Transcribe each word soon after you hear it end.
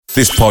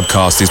This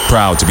podcast is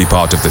proud to be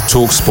part of the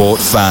TalkSport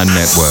Fan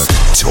Network.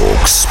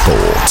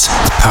 TalkSport.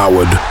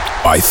 Powered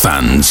by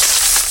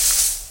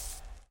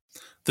fans.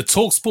 The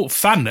TalkSport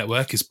Fan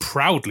Network is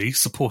proudly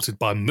supported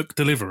by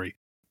McDelivery,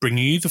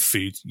 bringing you the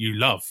food you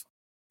love.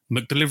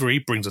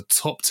 McDelivery brings a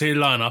top-tier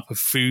lineup of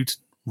food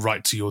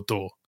right to your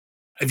door.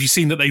 Have you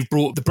seen that they've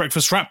brought the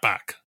breakfast wrap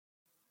back?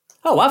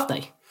 Oh, have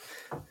they?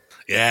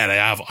 Yeah, they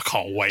have. I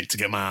can't wait to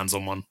get my hands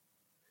on one.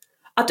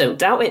 I don't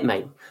doubt it,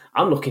 mate.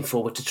 I'm looking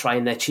forward to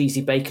trying their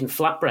cheesy bacon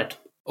flatbread.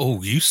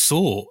 Oh, you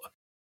saw.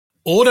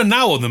 Order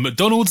now on the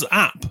McDonald's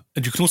app,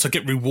 and you can also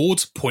get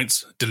rewards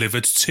points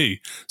delivered too.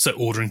 So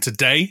ordering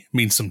today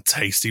means some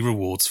tasty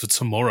rewards for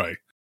tomorrow.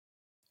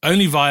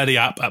 Only via the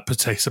app at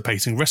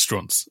participating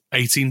restaurants.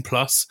 18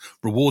 plus,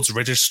 rewards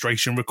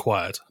registration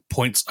required.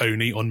 Points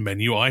only on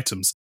menu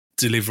items.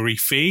 Delivery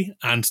fee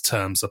and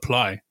terms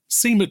apply.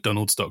 See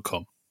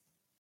mcdonalds.com.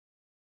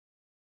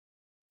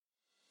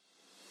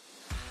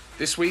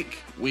 This week,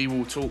 we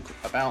will talk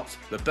about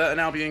the Burton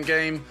Albion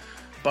game,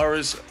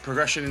 Borough's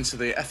progression into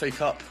the FA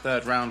Cup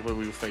third round where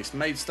we will face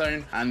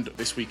Maidstone, and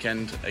this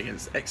weekend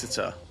against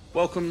Exeter.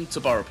 Welcome to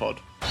Borough Pod.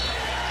 There goes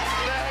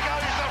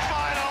the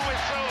final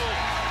whistle,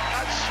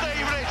 and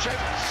Stevenage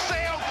have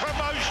sealed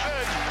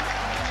promotion,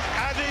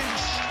 and in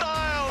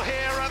style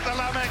here at the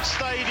Lamex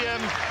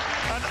Stadium.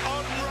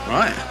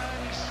 Right,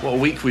 what a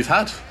week we've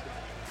had.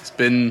 It's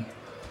been...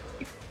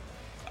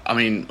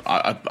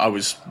 I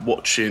was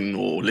watching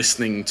or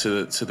listening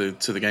to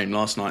the game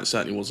last night.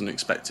 Certainly wasn't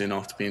expecting,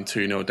 after being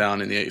 2-0 down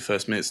in the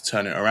 81st minute, to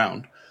turn it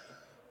around.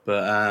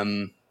 But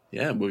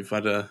we've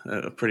had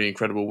a pretty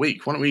incredible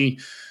week. Why don't we,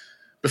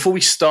 before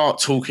we start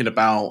talking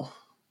about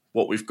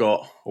what we've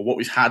got or what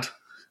we've had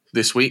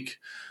this week,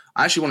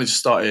 I actually wanted to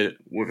start it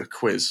with a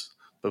quiz.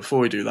 But before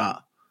we do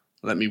that,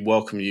 let me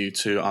welcome you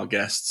to our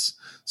guests.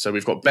 So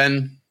we've got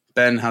Ben.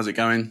 Ben, how's it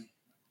going?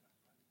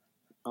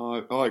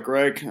 Hi,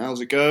 Greg.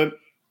 How's it going?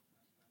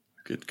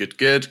 Good.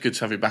 Good to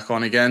have you back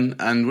on again.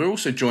 And we're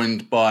also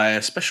joined by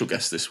a special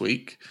guest this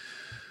week.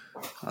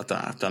 I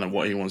don't know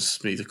what he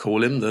wants me to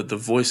call him, the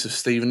voice of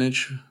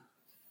Stevenage.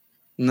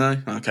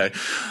 No? Okay.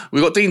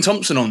 We've got Dean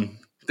Thompson on.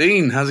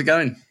 Dean, how's it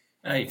going?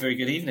 Hey, very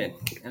good evening.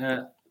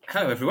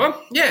 Hello, everyone.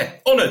 Yeah,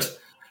 honoured.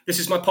 This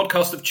is my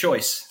podcast of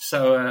choice.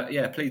 So,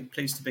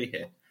 pleased to be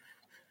here.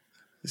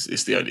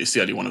 It's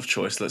the only one of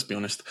choice, let's be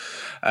honest.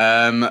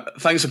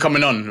 Thanks for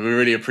coming on. We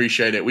really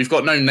appreciate it. We've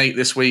got no Nate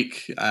this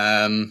week.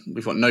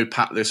 We've got no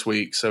Pat this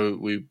week. So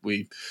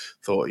we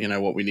thought, you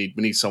know what, we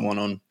need someone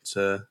on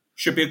to...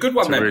 Should be a good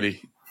one then.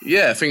 Really,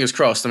 yeah, fingers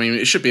crossed. I mean,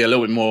 it should be a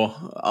little bit more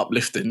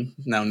uplifting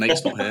now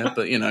Nate's not here,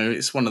 but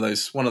it's one of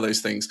those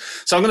things.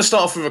 So I'm going to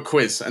start off with a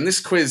quiz, and this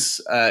quiz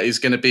is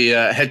going to be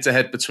a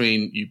head-to-head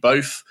between you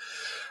both.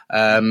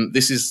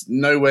 This is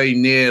no way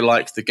near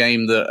like the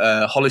game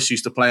that Hollis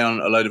used to play on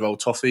A Load of Old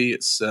Toffee. But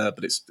it's a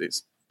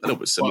little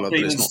bit similar, but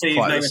it's not Steve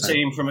quite name the a same.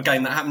 team from a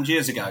game that happened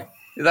years ago.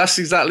 That's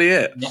exactly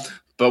it. Yeah.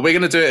 But we're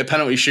going to do it a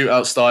penalty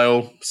shootout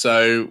style.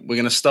 So we're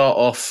going to start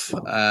off.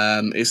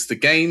 It's the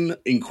game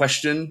in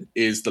question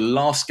is the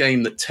last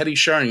game that Teddy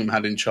Sheringham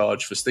had in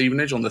charge for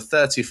Stevenage on the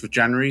 30th of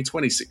January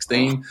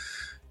 2016.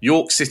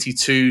 York City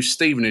 2,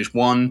 Stevenage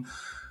 1.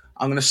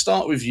 I'm going to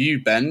start with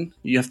you, Ben.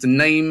 You have to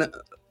name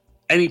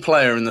any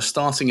player in the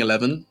starting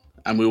 11,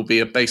 and we'll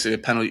be basically a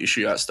penalty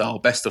shootout style,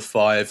 best of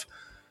 5.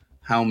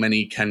 How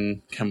many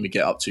can we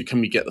get up to? Can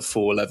we get the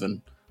full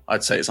 11?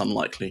 I'd say it's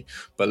unlikely,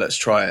 but let's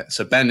try it.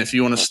 So Ben, if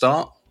you want to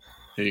start,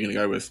 who are you going to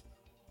go with?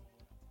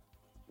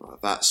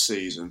 That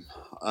season,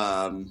 we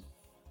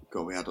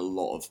had a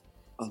lot of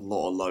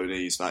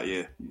loanees that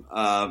year.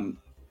 I'm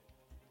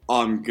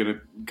going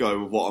to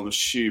go with what I'm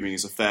assuming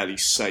is a fairly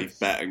safe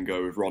bet and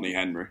go with Ronnie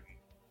Henry.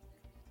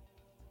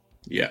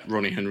 Yeah,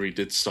 Ronnie Henry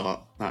did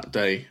start that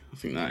day. I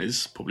think that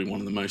is probably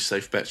one of the most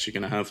safe bets you're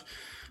going to have.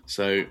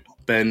 So,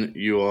 Ben,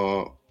 you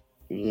are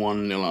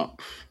 1-0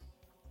 up.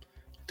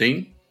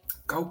 Dean?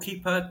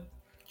 Goalkeeper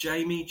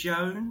Jamie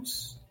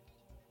Jones.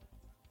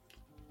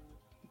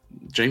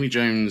 Jamie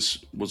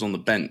Jones was on the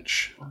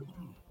bench,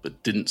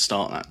 but didn't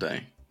start that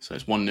day. So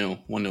it's 1-0.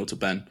 1-0 to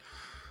Ben.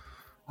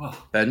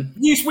 Oh. Ben?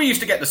 We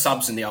used to get the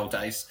subs in the old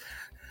days.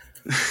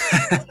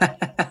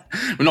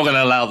 We're not going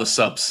to allow the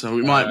subs. So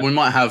we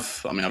might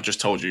have. I mean, I've just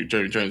told you,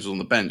 Jamie Jones was on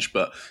the bench.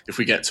 But if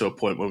we get to a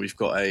point where we've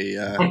got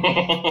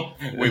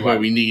where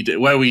we need it,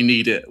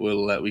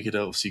 we could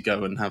obviously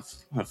go and have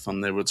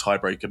fun there with a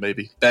tiebreaker,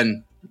 maybe.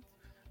 Ben,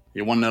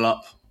 you're 1-0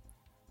 up.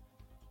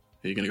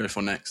 Who are you going to go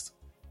for next?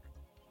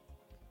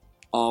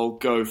 I'll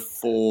go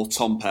for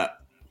Tom Pett.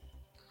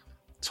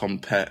 Tom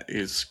Pett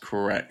is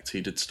correct.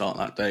 He did start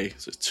that day,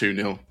 so it's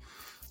 2-0.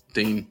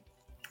 Dean.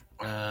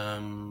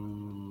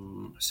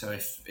 So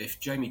if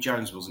Jamie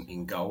Jones wasn't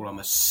in goal, I'm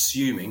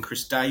assuming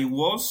Chris Day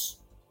was.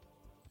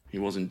 He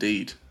was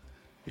indeed.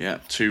 Yeah,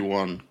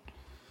 2-1.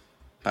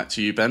 Back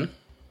to you, Ben.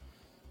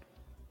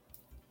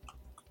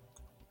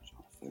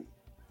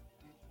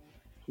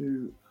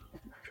 Who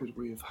could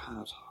we have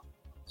had?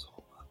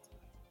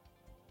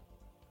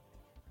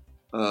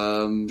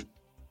 I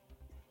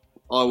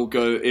will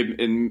go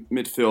in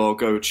midfield. I'll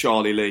go with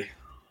Charlie Lee.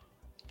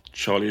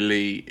 Charlie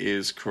Lee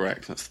is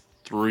correct. That's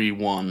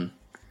 3-1.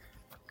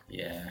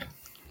 Yeah.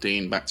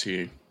 Dean, back to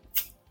you.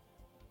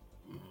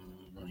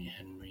 Ronnie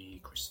Henry,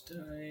 Chris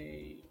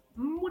Day.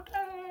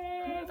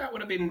 That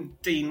would have been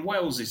Dean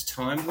Wells'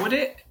 time, would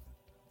it?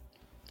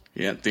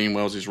 Yeah, Dean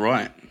Wells is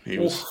right. He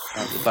was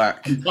at the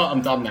back.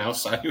 I'm done now,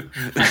 so. Yeah,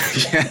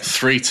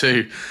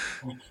 3-2.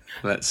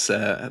 Let's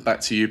back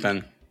to you,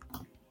 Ben.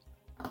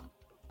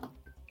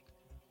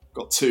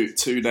 Got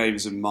two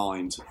names in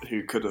mind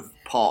who could have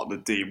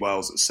partnered Dean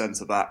Wells at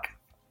centre back.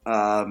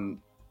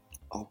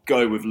 I'll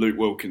go with Luke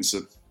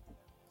Wilkinson.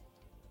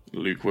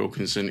 Luke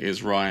Wilkinson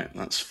is right.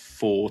 That's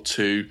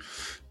 4-2.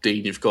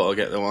 Dean, you've got to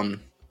get the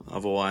one.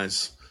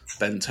 Otherwise,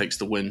 Ben takes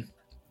the win.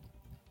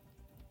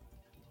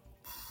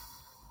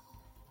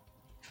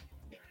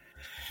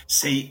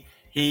 See,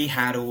 he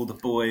had all the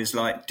boys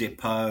like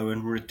Dippo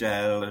and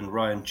Riddell and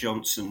Ryan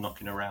Johnson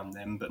knocking around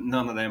them, but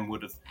none of them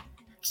would have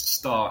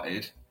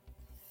started.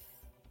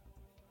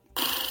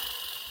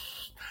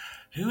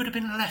 Who would have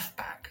been left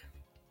back?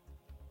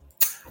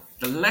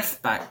 The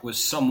left back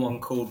was someone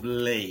called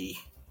Lee.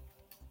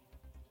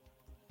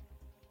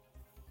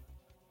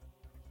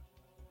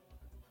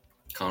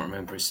 Can't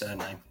remember his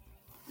surname.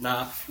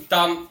 Nah,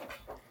 done.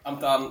 I'm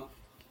done.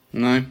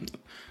 No?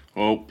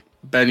 Well,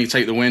 Ben, you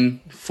take the win,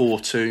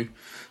 4-2.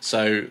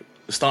 So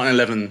the starting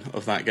 11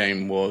 of that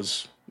game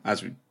was,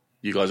 as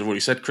you guys have already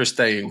said, Chris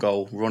Day in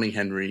goal, Ronnie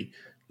Henry,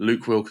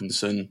 Luke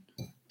Wilkinson,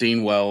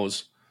 Dean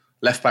Wells.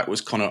 Left back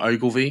was Connor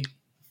Ogilvie.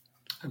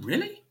 Oh,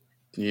 really?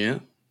 Yeah,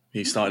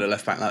 he started at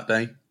left back that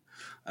day.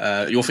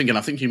 I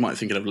think you might be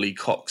thinking of Lee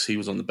Cox. He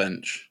was on the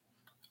bench.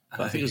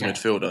 But I think he was a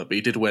midfielder, but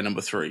he did wear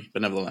number 3,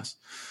 but nevertheless.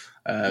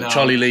 No,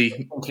 Charlie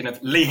Lee. I'm thinking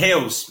of Lee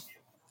Hills.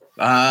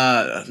 No,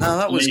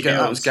 that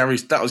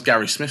was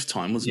Gary Smith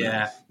time, wasn't it?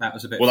 Yeah, that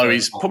was a bit. Although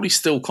he's probably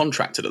still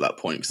contracted at that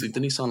point because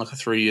didn't he sign like a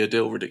 3-year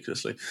deal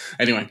ridiculously?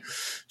 Anyway,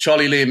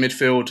 Charlie Lee in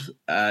midfield.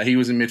 He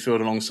was in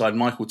midfield alongside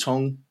Michael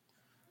Tong.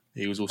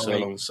 He was also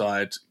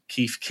alongside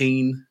Keith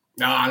Keane.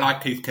 No, I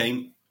like Keith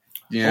Keane.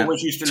 Yeah,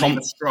 always used to leave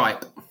a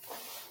stripe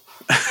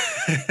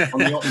on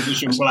the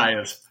opposition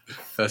players.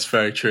 That's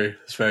very true.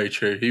 That's very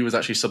true. He was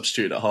actually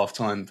substituted at half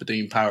time for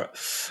Dean Parrott.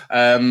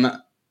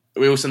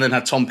 We also then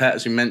had Tom Pett,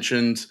 as we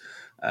mentioned.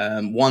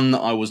 One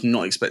that I was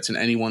not expecting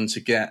anyone to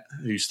get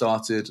who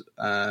started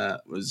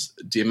was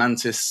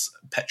Diamantis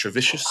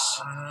Petrovicius.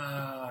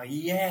 Ah,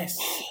 yes.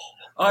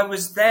 I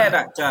was there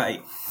that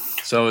day.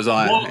 So was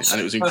I, and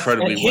it was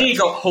incredibly wet. He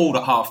got pulled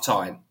at half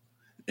time.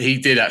 He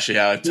did actually,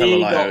 tell a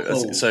lie.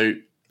 So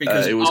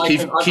it was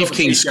Keith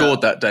King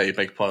scored that day,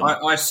 beg your pardon.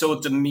 I saw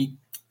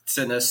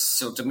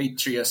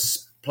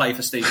Demetrius play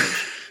for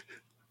Stevenage.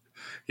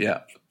 Yeah,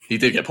 he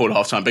did get pulled at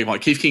half time. Big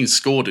Mike. Keith King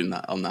scored on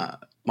that.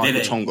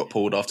 Michael Tong got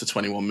pulled after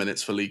 21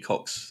 minutes for Lee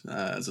Cox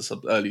as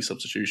an early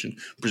substitution,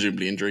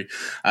 presumably injury.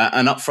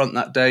 And up front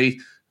that day,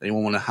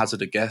 anyone want to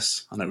hazard a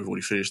guess? I know we've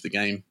already finished the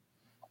game.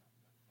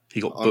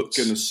 He got booked.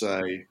 I'm going to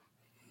say,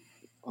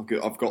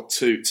 I've got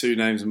two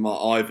names in mind.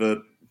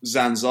 Either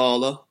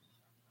Zanzala.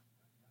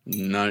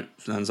 No,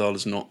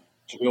 Zanzala's not.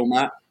 Jabril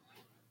Matt.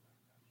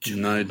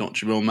 No, not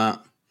Jabril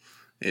Matt.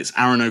 It's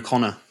Aaron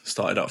O'Connor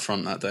started up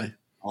front that day.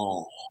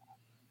 Oh.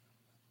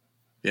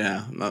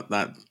 Yeah,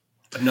 that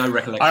no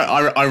recollection.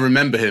 I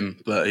remember him,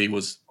 but he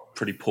was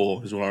pretty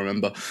poor, is what I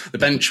remember. The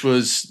bench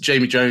was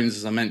Jamie Jones,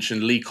 as I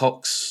mentioned, Lee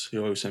Cox,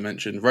 who I also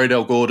mentioned,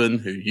 Rodell Gordon,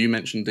 who you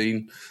mentioned,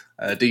 Dean,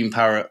 Dean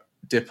Parrott,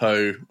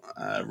 Dippo,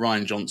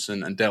 Ryan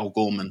Johnson, and Dale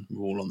Gorman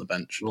were all on the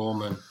bench.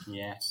 Gorman,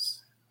 yes.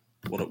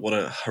 What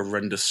a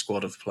horrendous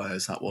squad of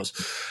players that was.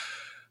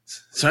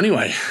 So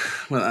anyway,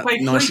 well,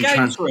 played nicely 3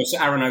 games for us,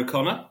 Aaron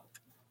O'Connor.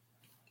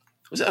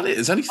 Was that it?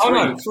 There's only 3. Oh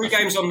no, 3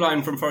 games on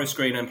loan from Forest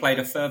Green and played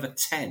a further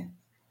 10.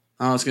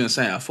 I was going to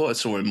say, I thought I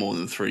saw him more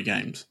than 3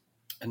 games.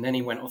 And then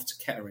he went off to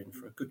Kettering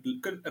for a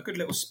good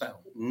little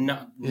spell.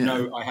 No,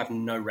 I have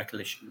no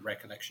recollection of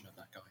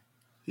that guy.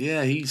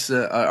 Yeah, he's.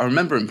 I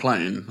remember him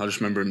playing. I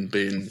just remember him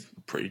being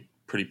pretty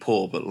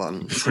poor, but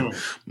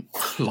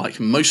like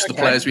most of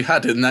the players we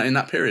had in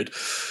that period.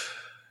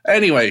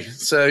 Anyway,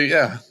 so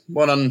yeah,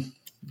 well done,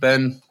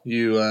 Ben.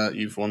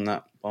 You've won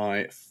that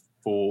by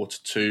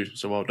 4-2,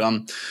 so well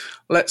done.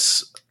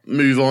 Let's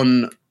move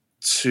on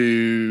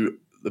to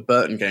the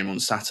Burton game on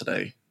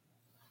Saturday.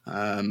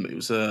 It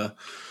was an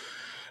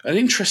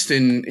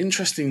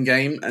interesting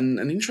game and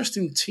an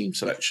interesting team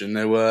selection.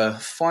 There were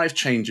 5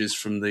 changes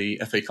from the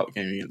FA Cup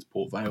game against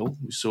Port Vale.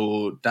 We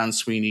saw Dan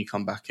Sweeney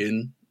come back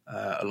in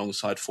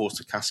alongside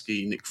Forster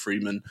Caskey, Nick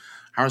Freeman,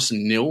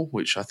 Harrison Neal,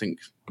 which I think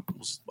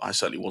I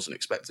certainly wasn't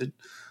expected,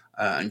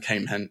 and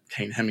Kane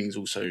Hemmings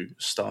also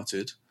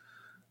started.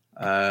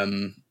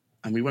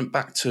 And we went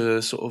back to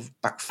sort of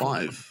back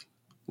 5,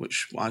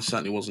 which I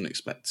certainly wasn't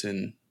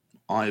expecting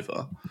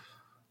either.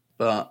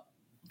 But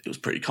it was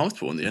pretty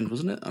comfortable in the end,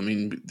 wasn't it? I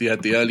mean, they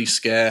had the early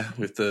scare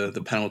with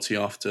the penalty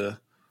after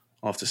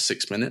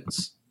 6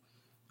 minutes,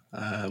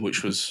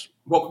 which was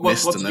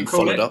missed and then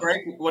followed up.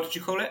 Greg? What did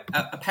you call it?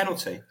 A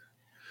penalty?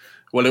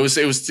 Well, it was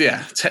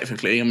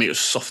technically. I mean, it was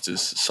soft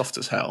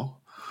as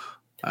hell.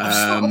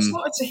 I've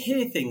started to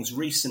hear things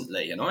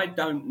recently, and I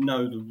don't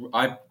know.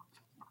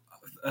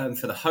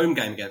 For the home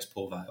game against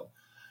Port Vale,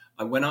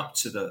 I went up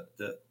to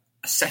the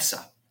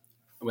assessor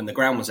when the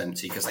ground was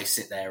empty because they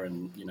sit there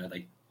and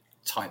they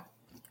type.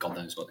 God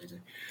knows what they do.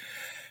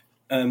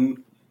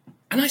 And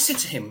I said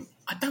to him,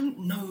 I don't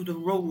know the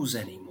rules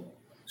anymore.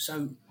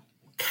 So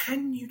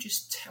can you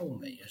just tell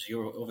me, as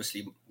you're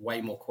obviously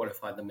way more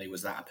qualified than me,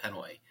 was that a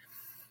penalty?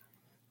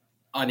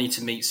 I need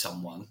to meet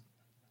someone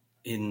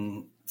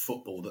in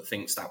football that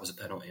thinks that was a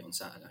penalty on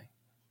Saturday.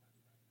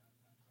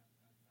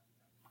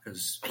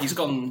 Because he's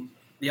gone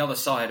the other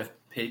side of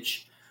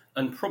pitch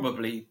and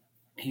probably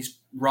he's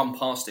run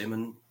past him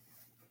and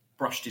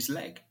brushed his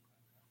leg.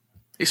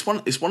 It's one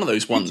of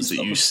those ones that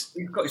He's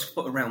got his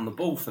foot around the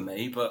ball for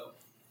me, but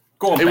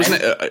go on, it Ben.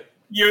 wasn't.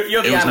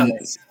 You're the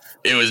analyst.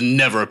 It was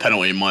never a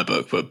penalty in my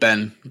book. But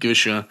Ben, give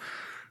us your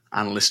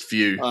analyst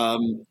view. I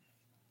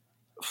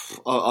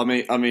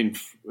mean,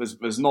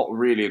 there's not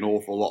really an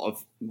awful lot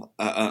of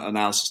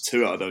analysis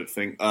to it, I don't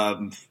think.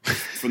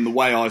 From the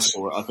way I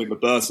saw it, I think the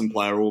Burton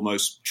player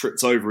almost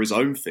tripped over his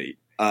own feet.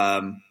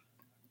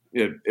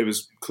 It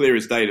was clear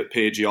as day that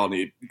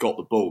Piergianni got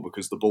the ball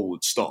because the ball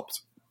had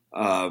stopped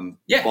by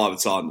the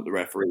time that the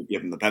referee had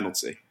given the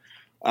penalty.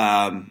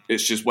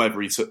 It's just whether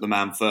he took the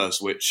man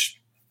first, which,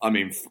 I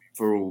mean,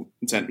 for all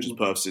intents and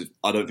purposes,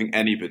 I don't think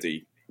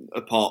anybody,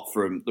 apart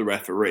from the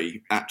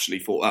referee, actually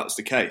thought that was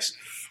the case.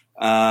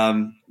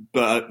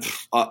 But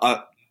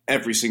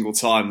every single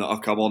time that I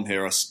come on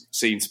here, I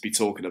seem to be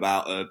talking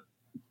about a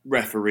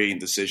refereeing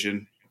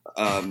decision,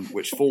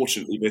 which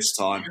fortunately this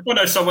time... Well,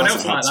 no, someone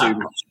else like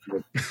that.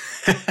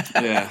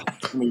 Yeah.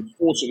 I mean,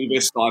 fortunately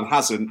this time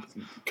hasn't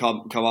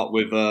come up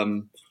with,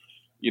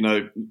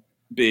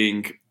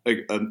 being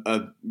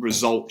a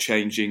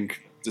result-changing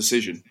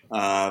decision.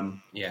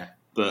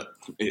 But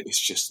it's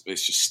just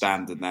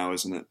standard now,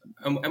 isn't it?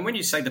 And when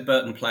you say the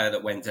Burton player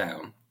that went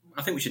down,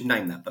 I think we should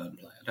name that Burton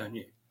player, don't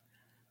you?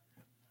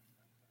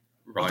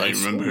 Right. I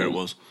don't remember who it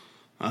was.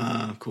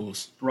 Of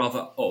course.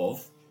 Brother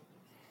of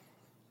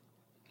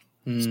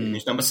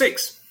Stevenage number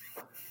 6.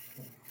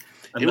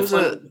 And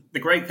the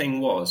great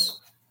thing was,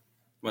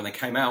 when they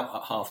came out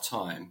at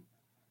half-time,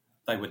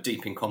 they were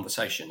deep in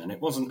conversation, and it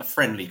wasn't a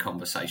friendly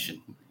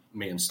conversation.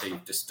 Me and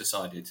Steve just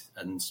decided,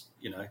 and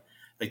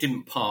they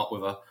didn't part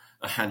with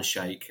a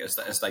handshake as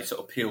they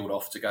sort of peeled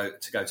off to go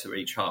to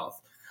each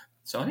half.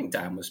 So I think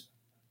Dan was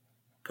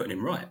putting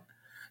him right,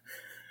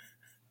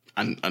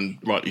 and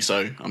rightly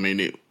so. I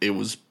mean, it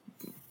was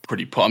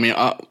pretty. I mean,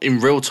 in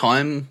real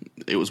time,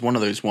 it was one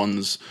of those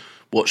ones.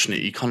 Watching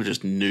it, you kind of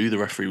just knew the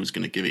referee was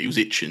going to give it. He was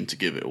itching to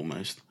give it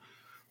almost.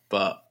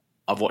 But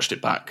I've watched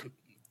it back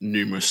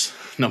numerous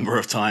number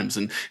of times,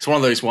 and it's one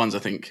of those ones. I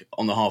think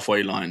on the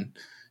halfway line,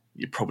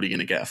 you're probably going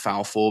to get a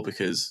foul for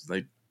because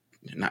they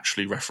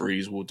naturally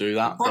referees will do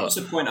that. That was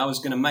the point I was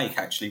going to make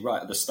actually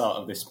right at the start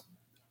of this.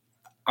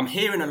 I'm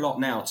hearing a lot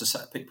now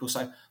people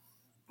say,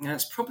 "Now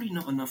it's probably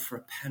not enough for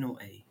a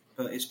penalty,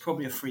 but it's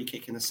probably a free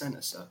kick in the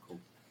centre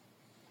circle."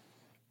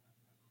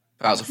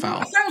 That was a foul.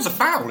 That was a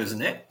foul,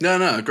 isn't it?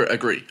 No,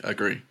 agree.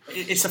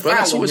 It's a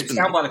foul. It's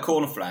down by the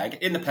corner flag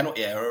in the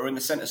penalty area or in the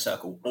centre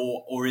circle,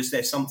 or is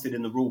there something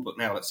in the rule book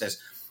now that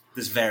says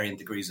there's varying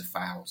degrees of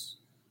fouls?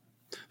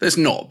 There's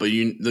not, but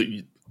you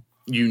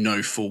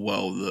know full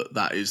well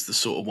that is the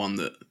sort of one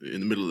that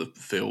in the middle of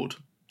the field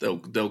they'll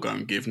go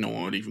and give. No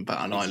one would even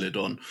bat an eyelid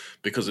on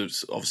because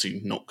it's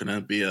obviously not going to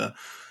be a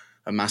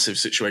massive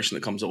situation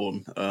that comes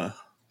on,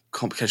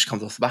 complication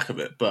comes off the back of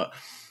it. But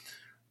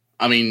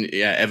I mean,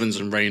 yeah, Evans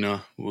and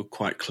Rayner were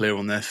quite clear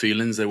on their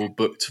feelings. They were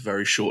booked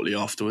very shortly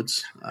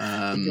afterwards.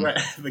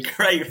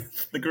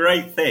 The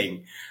great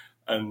thing,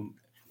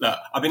 look,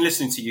 I've been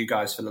listening to you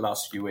guys for the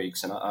last few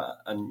weeks, and I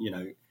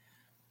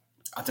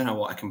don't know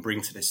what I can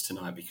bring to this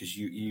tonight because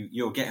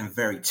you're getting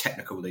very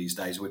technical these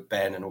days with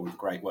Ben and all the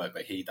great work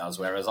that he does,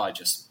 whereas I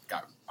just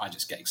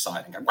get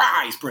excited and go,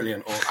 "Wow, he's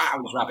brilliant!" or "Ah,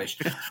 it was rubbish."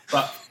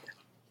 But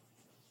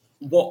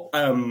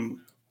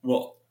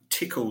what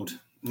tickled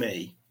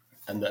me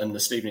and the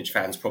Stevenage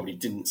fans probably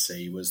didn't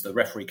see was the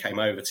referee came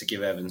over to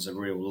give Evans a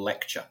real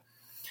lecture,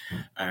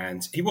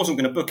 and he wasn't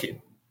going to book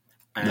him,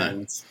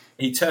 and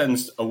he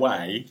turns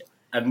away.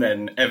 And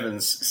then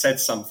Evans said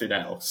something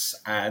else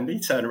and he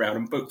turned around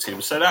and booked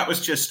him. So that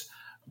was just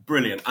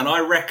brilliant. And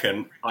I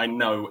reckon I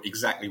know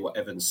exactly what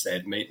Evans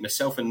said.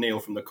 Myself and Neil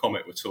from the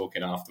Comet were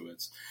talking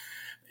afterwards.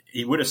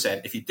 He would have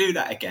said, "If you do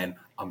that again,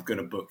 I'm going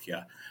to book you."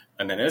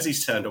 And then as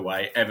he's turned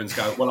away, Evans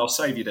go, "Well, I'll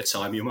save you the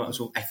time. You might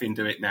as well effing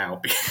do it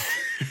now."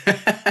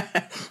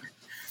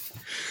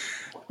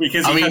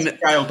 Because he hasn't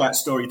scaled that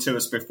story to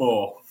us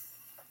before.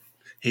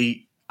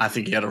 I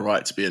think he had a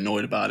right to be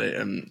annoyed about it,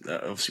 and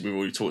obviously we've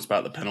already talked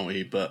about the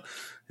penalty, but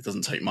it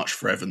doesn't take much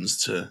for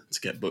Evans to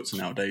get booked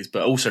nowadays.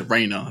 But also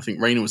Rayner, I think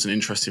Rayner was an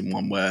interesting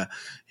one where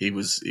he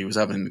was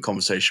having a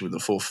conversation with the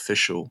fourth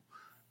official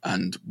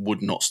and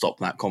would not stop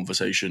that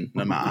conversation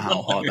no matter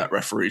how hard that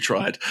referee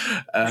tried.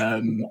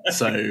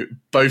 So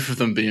both of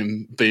them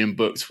being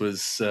booked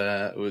was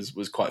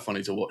quite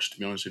funny to watch, to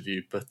be honest with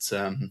you. But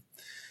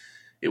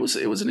it was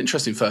an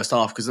interesting first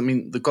half because I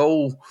mean the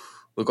goal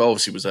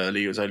obviously was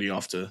early. It was only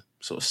after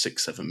sort of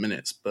 6-7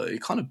 minutes, but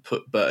it kind of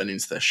put Burton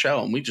into their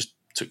shell, and we just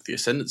took the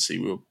ascendancy.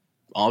 We were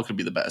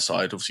arguably the better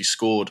side. Obviously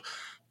scored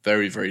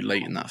very, very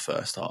late in that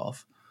first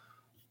half,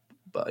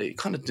 but it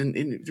kind of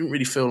didn't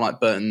really feel like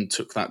Burton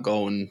took that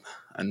goal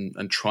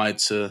and tried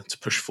to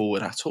push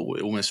forward at all.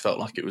 It almost felt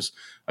like it was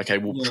okay.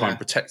 We'll try and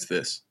protect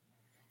this.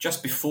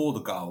 Just before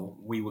the goal,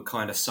 we were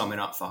kind of summing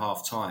up for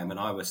half time, and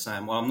I was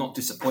saying, well, I'm not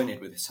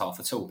disappointed with this half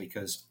at all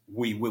because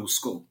we will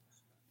score.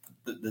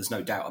 There's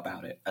no doubt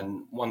about it.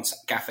 And once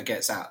Gaffer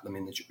gets out them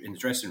in the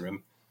dressing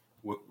room,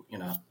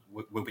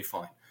 we'll be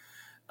fine.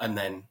 And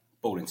then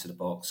ball into the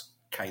box,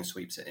 Kane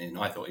sweeps it in.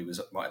 I thought he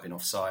might have been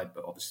offside,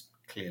 but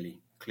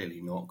obviously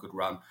clearly not. Good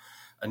run.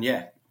 And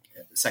the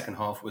second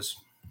half was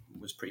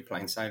pretty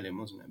plain sailing,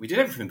 wasn't it? We did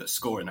everything but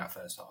score in that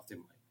first half,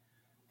 didn't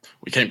we?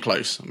 We came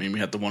close. I mean, we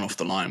had the one off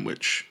the line,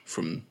 which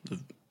from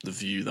the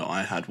view that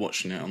I had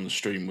watching it on the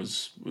stream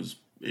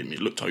it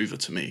looked over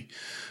to me.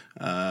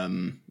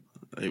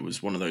 It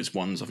was one of those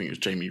ones. I think it was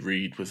Jamie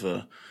Reid with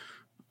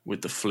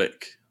the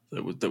flick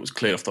that was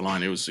cleared off the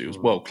line. It was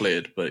well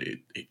cleared, but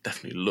it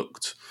definitely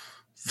looked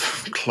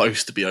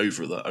close to be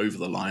over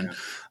the line.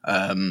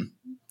 Yeah.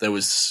 There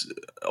was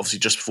obviously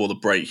just before the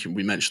break,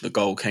 we mentioned the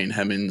goal. Kane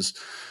Hemmings,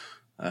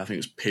 I think it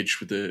was Pidge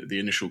with the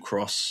initial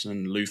cross,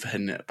 and Luther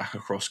heading it back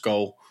across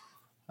goal.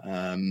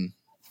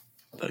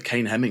 But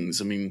Kane Hemmings,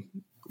 I mean,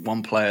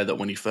 one player that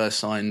when he first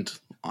signed,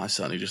 I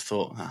certainly just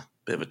thought,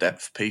 bit of a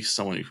depth piece,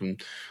 someone who can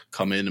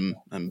come in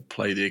and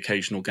play the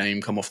occasional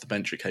game, come off the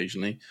bench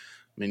occasionally.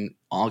 I mean,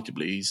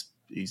 arguably,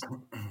 he's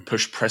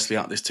pushed Pressley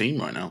out this team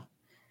right now.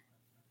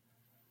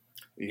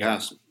 He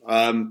has,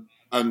 and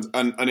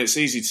it's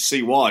easy to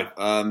see why.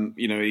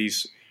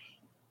 He's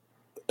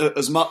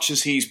as much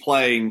as he's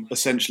playing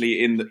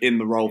essentially in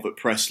the role that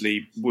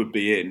Pressley would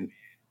be in.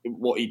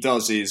 What he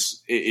does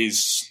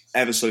is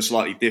ever so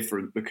slightly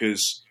different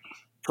because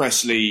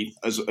Pressley,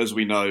 as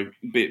we know,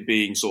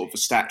 being sort of the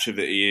stature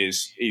that he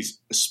is, he's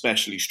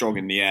especially strong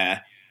in the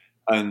air.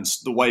 And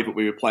the way that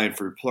we were playing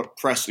through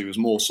Pressley was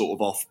more sort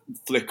of off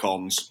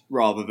flick-ons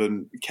rather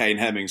than Kane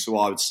Hemmings, who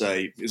I would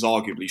say is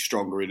arguably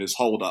stronger in his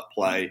hold-up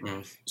play,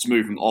 his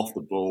movement off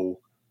the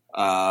ball,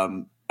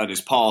 and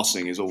his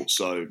passing is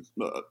also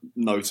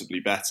notably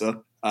better.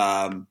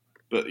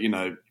 But,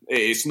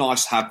 it's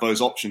nice to have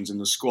those options in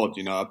the squad.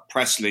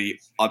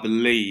 Pressley, I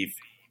believe,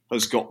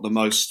 has got the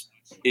most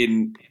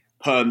in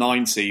per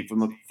 90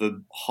 from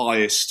the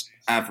highest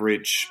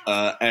average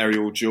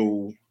aerial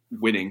duel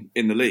winning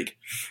in the league.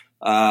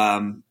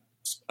 And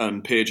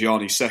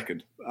Piergiani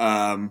second.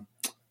 And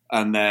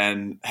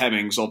then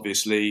Hemmings,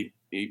 obviously,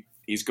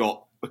 he's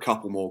got a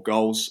couple more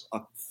goals, I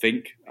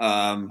think.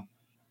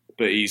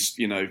 But he's,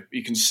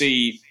 you can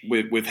see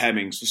with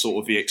Hemmings the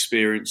sort of the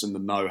experience and the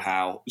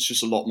know-how. It's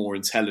just a lot more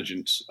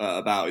intelligence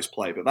about his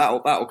play. But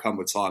that'll come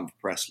with time for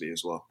Pressley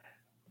as well.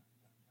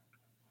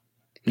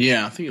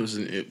 Yeah, I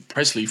think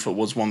Pressley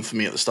was one for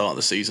me at the start of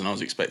the season. I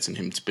was expecting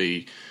him to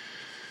be,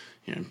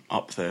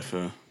 up there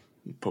for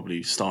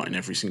probably starting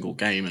every single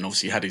game, and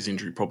obviously had his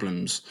injury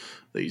problems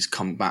that he's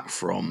come back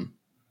from.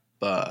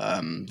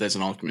 But there's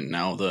an argument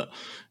now that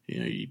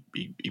he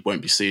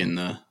won't be seeing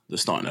the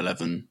starting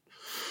 11.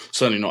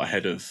 Certainly not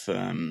ahead of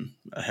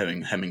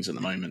Hemmings at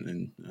the moment,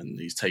 and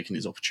he's taking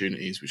his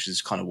opportunities, which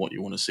is kind of what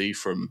you want to see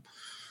from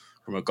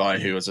a guy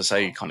who, as I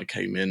say, kind of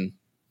came in.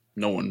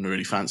 No one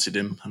really fancied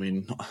him. I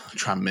mean,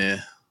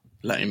 Tranmere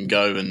let him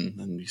go,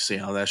 and you see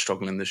how they're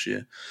struggling this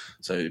year.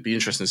 So it'd be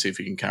interesting to see if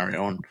he can carry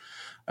on.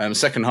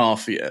 Second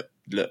half,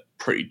 looked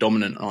pretty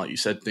dominant, like you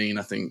said, Dean.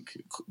 I think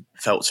it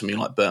felt to me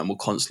like Burton were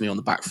constantly on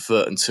the back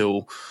foot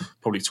until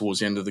probably towards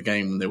the end of the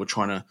game when they were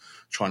trying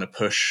to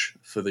push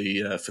for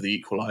the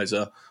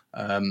equaliser.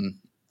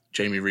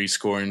 Jamie Reid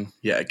scoring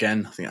yet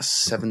again. I think that's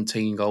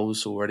 17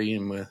 goals already,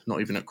 and we're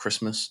not even at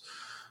Christmas.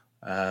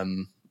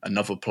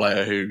 Another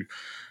player who,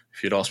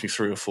 if you'd asked me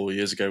 3 or 4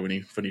 years ago when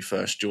he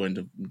first joined,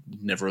 I'd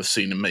never have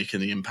seen him making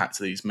the impact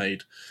that he's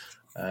made.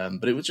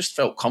 But it just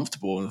felt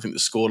comfortable, and I think the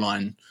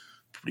scoreline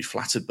probably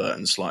flattered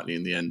Burton slightly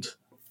in the end.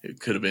 It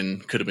could have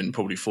been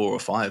probably 4 or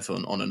 5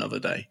 on another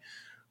day.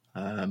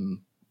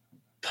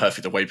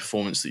 Perfect away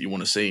performance that you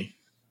want to see.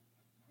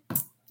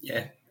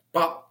 Yeah,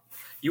 but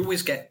you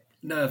always get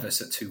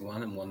nervous at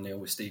 2-1 and 1-0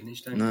 with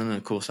Stevenage, don't you? No,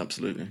 of course,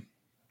 absolutely.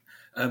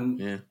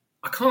 Yeah.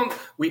 I can't.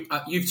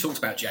 You've talked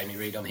about Jamie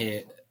Reid on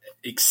here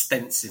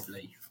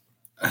extensively,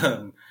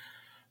 and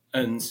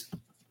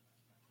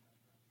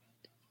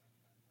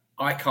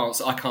I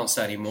can't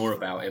say any more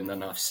about him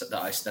than I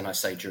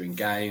say during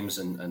games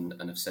and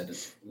have said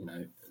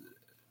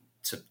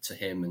to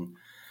him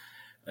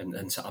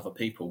and to other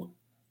people.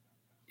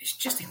 It's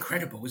just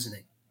incredible, isn't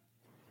it?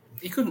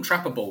 He couldn't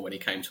trap a ball when he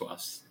came to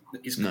us.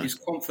 His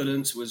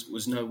confidence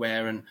was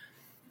nowhere, and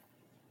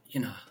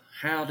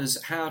how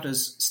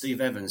does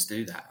Steve Evans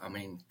do that? I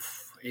mean,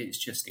 it's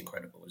just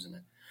incredible, isn't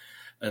it?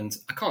 And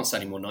I can't say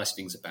any more nice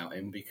things about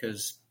him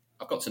because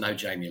I've got to know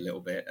Jamie a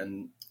little bit,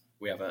 and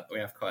we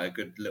have quite a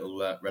good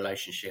little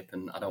relationship,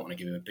 and I don't want to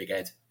give him a big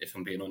head, if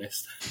I'm being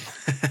honest.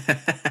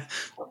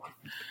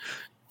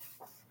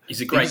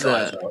 He's a great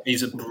guy as well.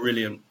 He's a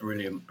brilliant,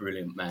 brilliant,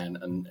 brilliant man,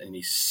 and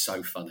he's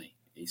so funny.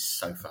 He's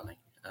so funny.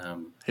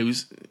 He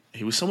was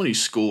someone who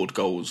scored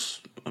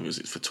goals. Was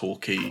it for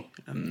Torquay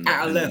and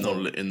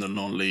in the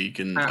non-league,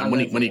 and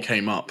when he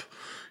came up,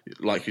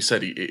 like you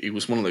said, he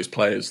was one of those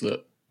players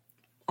that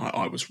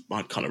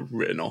I'd kind of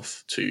written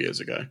off 2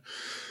 years ago.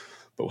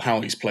 But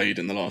how he's played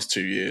in the last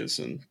 2 years,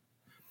 and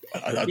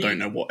I don't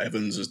know what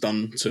Evans has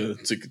done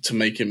to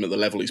make him at the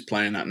level he's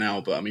playing at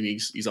now. But I mean,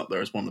 he's up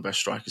there as one of the best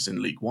strikers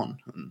in League One.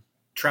 And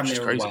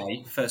Tranmere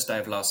away, first day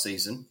of last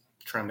season.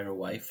 Tranmere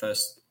away,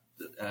 first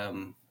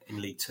in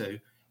League Two.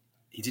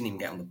 He didn't even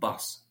get on the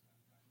bus.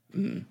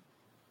 Mm.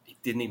 He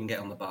didn't even get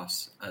on the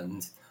bus.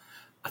 And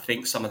I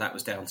think some of that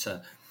was down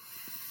to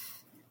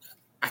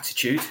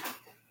attitude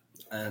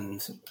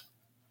and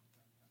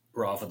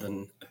rather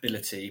than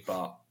ability.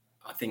 But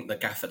I think the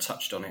gaffer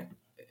touched on it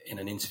in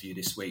an interview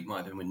this week, might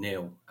have been with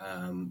Neil,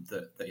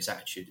 that his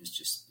attitude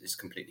is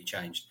completely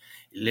changed.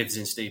 He lives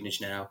in Stevenage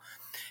now.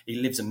 He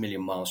lives a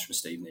million miles from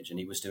Stevenage, and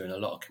he was doing a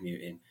lot of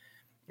commuting.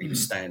 He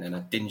was staying in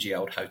a dingy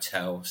old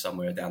hotel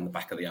somewhere down the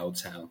back of the old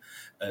town,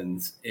 and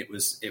it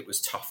was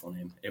tough on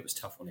him. It was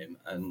tough on him,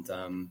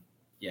 and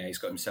he's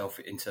got himself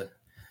into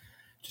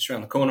just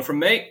around the corner from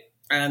me,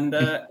 and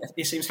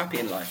he seems happy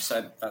in life.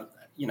 So,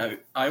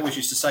 I always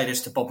used to say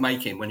this to Bob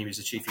Makin when he was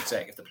the chief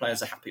exec: if the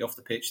players are happy off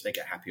the pitch, they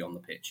get happy on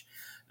the pitch.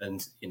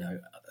 And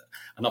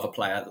another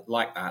player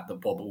like that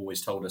Bob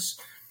always told us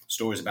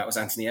stories about was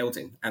Anthony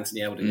Eldin.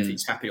 Anthony Eldin, if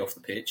he's happy off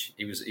the pitch,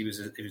 he was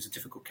a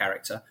difficult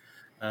character.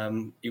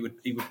 He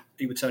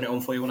would turn it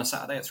on for you on a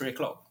Saturday at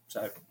 3:00.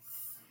 So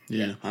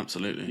yeah,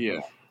 absolutely.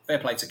 Yeah, fair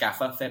play to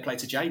Gaffer, fair play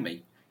to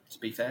Jamie. To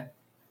be fair,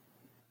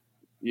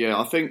 yeah,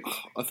 I think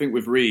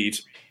with Reid,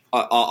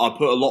 I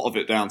put a lot of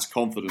it down to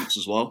confidence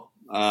as well.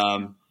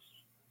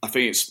 I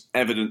think it's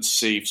evident to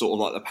see sort of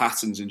like the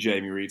patterns in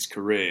Jamie Reid's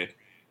career.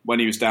 When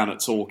he was down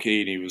at Torquay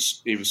and he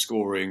was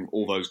scoring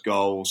all those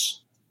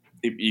goals,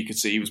 you could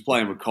see he was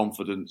playing with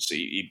confidence.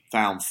 He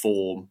found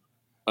form.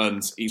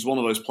 And he's one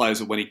of those players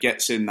that when he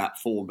gets in that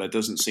form, there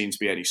doesn't seem to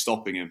be any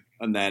stopping him.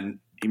 And then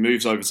he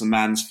moves over to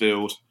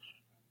Mansfield,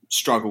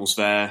 struggles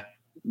there,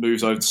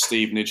 moves over to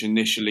Stevenage,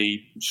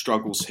 initially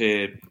struggles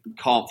here,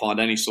 can't find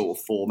any sort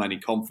of form, any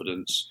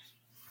confidence.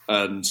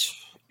 And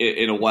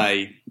in a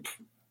way,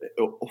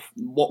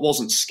 what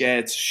wasn't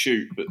scared to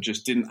shoot, but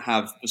just didn't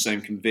have the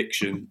same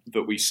conviction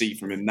that we see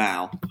from him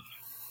now.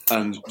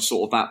 And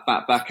sort of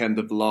that back end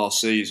of the last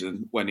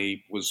season, when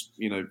he was,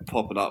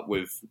 popping up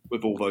with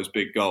all those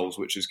big goals,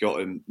 which has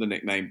got him the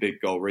nickname Big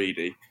Goal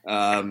Reedy.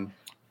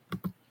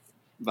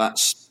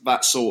 That's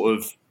sort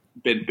of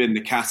been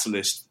the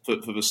catalyst for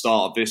the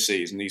start of this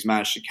season. He's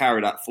managed to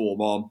carry that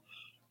form on,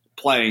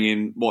 playing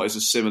in what is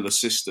a similar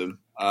system.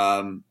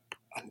 And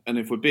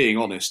if we're being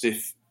honest,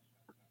 if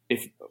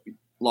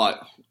like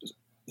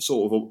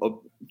sort of a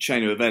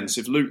chain of events,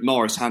 if Luke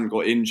Norris hadn't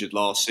got injured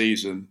last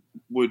season,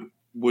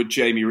 would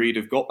Jamie Reid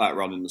have got that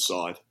run in the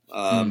side?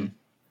 And,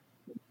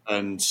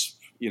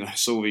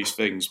 it's all these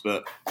things,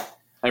 but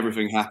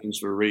everything happens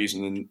for a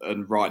reason.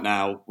 And right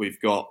now we've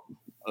got,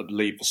 I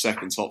believe, the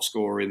second top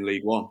scorer in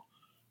League One,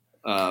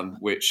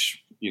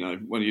 which,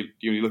 when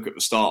you look at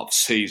the start of the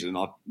season,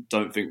 I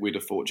don't think we'd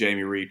have thought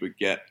Jamie Reid would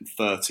get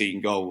 13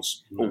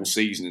 goals all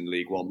season in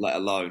League One, let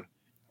alone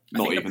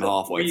not even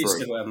halfway through.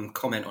 We used to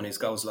comment on his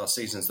goals last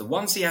season. The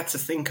ones he had to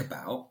think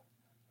about,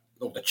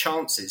 or the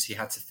chances he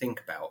had to think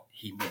about,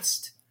 he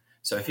missed.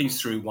 So if he's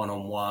through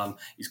one-on-one,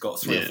 he's got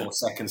 3 or 4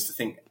 seconds to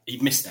think,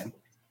 he'd missed them.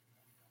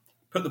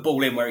 Put the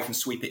ball in where he can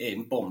sweep it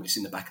in, boom, it's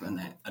in the back of the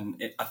net.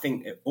 And I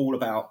think all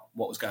about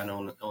what was going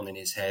on in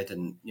his head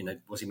and,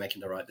 was he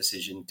making the right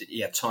decision? Did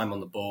he have time on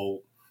the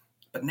ball?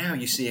 But now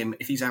you see him,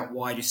 if he's out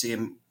wide, you see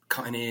him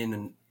cutting in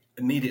and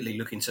immediately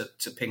looking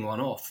to ping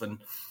one off, and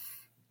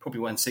probably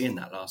weren't seeing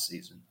that last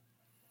season.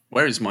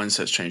 Where his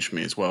mindset's changed for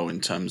me as well in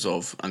terms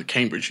of, and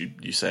Cambridge,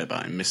 you say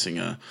about him missing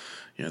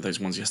those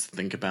ones he has to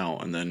think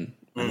about and then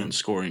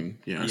scoring,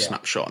 a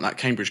snapshot. And that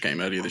Cambridge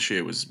game earlier this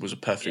year was a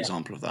perfect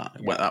example of that.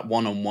 Yeah. That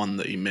one-on-one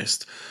that he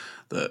missed,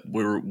 that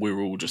we're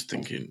all just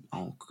thinking,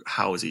 oh,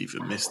 how has he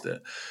even missed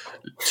it?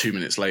 2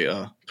 minutes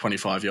later,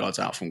 25 yards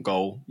out from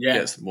goal,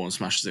 gets the ball and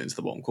smashes it into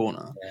the bottom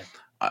corner.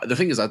 Yeah. The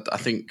thing is, I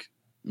think,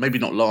 maybe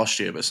not last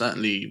year, but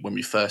certainly when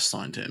we first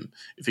signed him,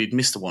 if he'd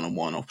missed a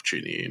one-on-one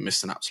opportunity and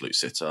missed an absolute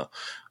sitter,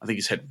 I think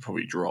his head would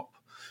probably drop.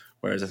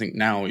 Whereas I think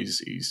now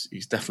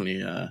he's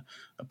definitely a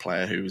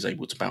player who is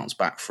able to bounce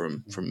back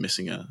from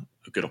missing a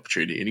good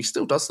opportunity, and he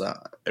still does that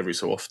every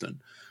so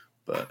often.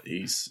 But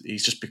he's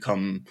just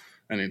become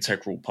an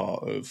integral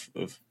part of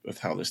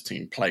how this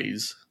team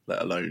plays.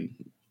 Let alone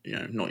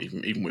not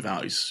even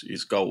without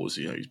his goals.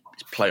 His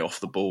play off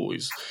the ball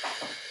is.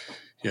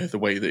 The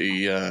way that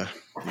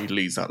he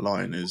leads that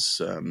line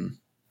has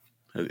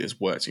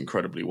worked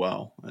incredibly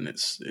well, and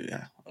it's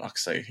like I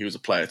say, he was a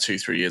player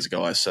 2-3 years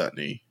ago I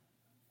certainly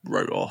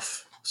wrote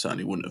off.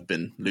 Certainly wouldn't have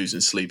been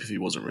losing sleep if he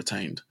wasn't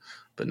retained.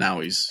 But now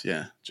he's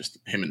just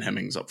him and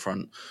Hemmings up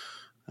front,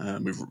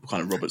 with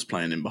kind of Roberts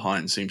playing in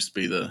behind seems to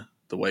be the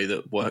way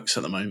that works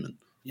at the moment.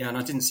 Yeah, and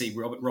I didn't see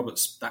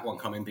Roberts, that one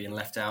coming, being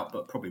left out,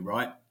 but probably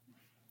right.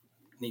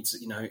 Needs,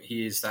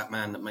 he is that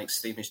man that makes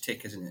Stevenage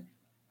tick, isn't it?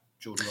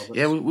 Jordan Roberts.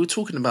 Yeah, we were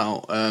talking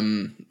about,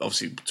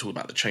 obviously, talking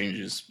about the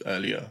changes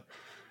earlier.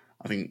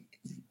 I think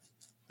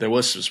there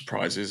were some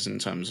surprises in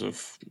terms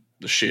of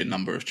the sheer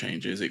number of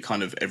changes. It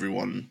kind of,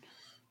 everyone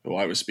who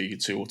I was speaking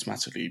to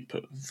automatically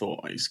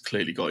thought he's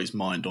clearly got his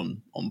mind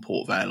on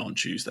Port Vale on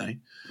Tuesday.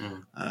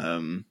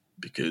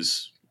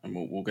 Because, and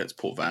we'll get to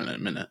Port Vale in a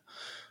minute,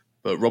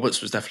 but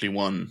Roberts was definitely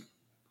one.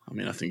 I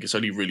mean, I think it's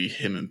only really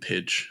him and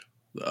Pidge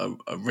that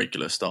are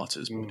regular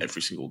starters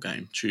every single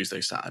game. Tuesday,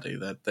 Saturday,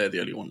 they're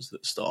the only ones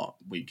that start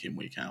week in,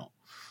 week out.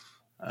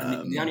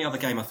 The only other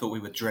game I thought we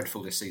were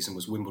dreadful this season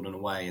was Wimbledon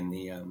away in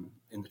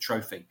the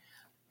trophy,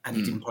 and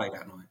he didn't play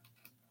that night,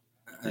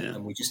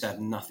 and we just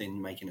had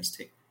nothing making us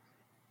tick.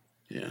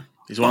 Yeah,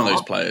 he's one of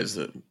those players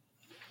that.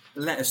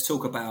 Let us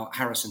talk about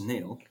Harrison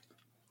Neal,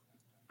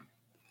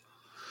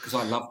 because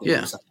I loved him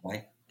on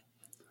Saturday.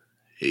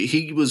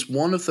 He was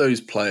one of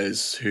those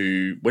players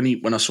who,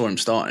 when I saw him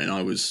starting,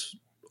 I was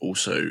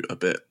also a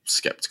bit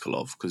sceptical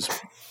of, because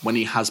when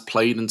he has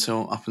played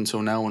up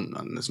until now, and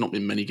there's not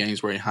been many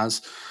games where he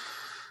has,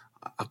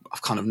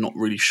 I've kind of not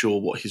really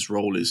sure what his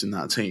role is in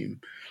that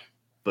team.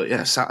 But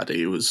yeah,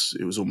 Saturday it was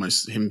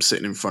almost him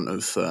sitting in front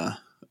of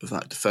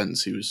that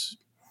defence. He was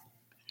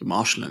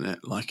marshalling it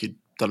like he'd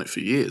done it for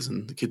years,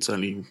 and the kid's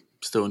only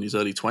still in his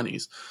early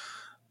 20s.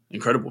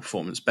 Incredible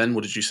performance. Ben,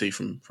 what did you see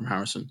from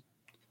Harrison?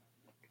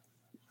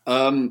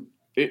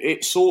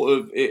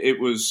 It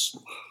was.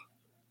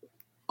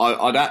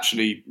 I'd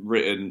actually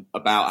written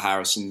about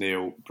Harrison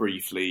Neal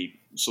briefly,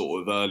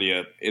 sort of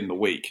earlier in the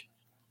week,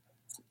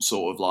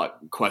 sort of like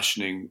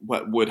questioning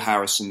would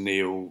Harrison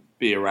Neal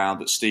be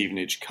around at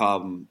Stevenage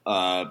come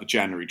the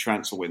January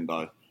transfer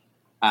window,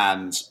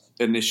 and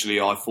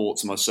initially I thought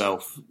to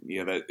myself,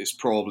 that it's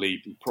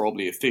probably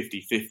a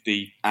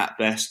 50-50 at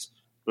best,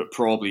 but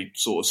probably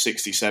sort of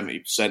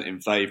 60-70%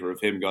 in favour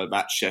of him going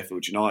back to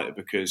Sheffield United,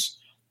 because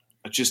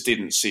I just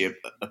didn't see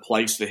a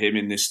place for him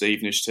in this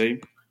Stevenage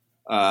team.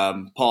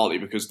 Partly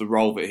because the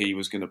role that he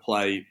was going to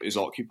play is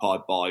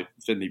occupied by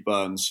Finley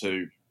Burns,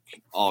 who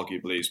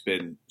arguably has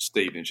been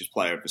Stevenage's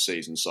player of the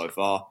season so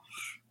far.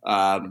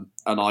 And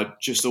I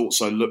just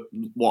also looked,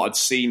 what I'd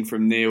seen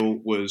from Neal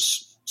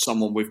was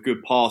someone with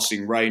good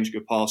passing range,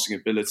 good passing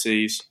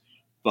abilities,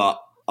 but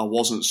I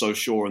wasn't so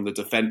sure on the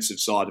defensive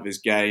side of his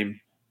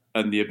game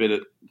and the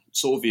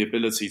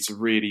ability to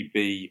really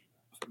be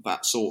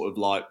that sort of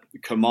like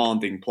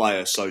commanding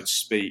player, so to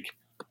speak,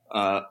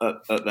 at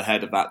the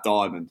head of that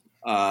diamond.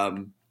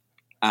 And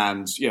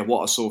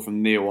what I saw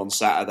from Neal on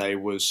Saturday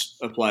was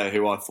a player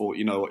who I thought,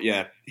 he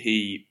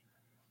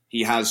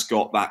has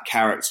got that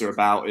character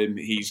about him.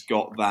 He's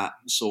got that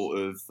sort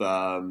of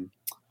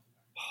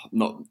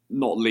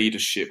not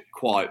leadership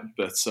quite,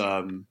 but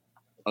I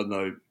don't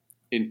know,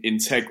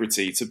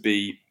 integrity to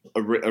be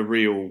a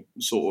real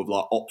sort of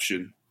like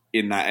option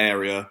in that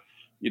area.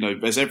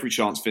 There's every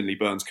chance Finley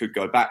Burns could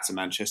go back to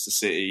Manchester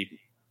City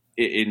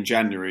in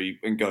January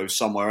and go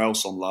somewhere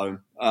else on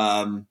loan.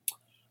 I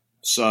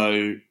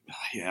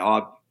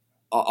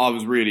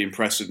was really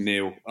impressed with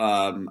Neal.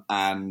 I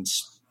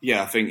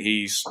think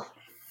he's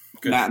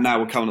good. Now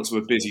we're coming up to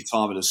a busy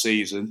time of the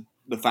season.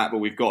 The fact that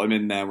we've got him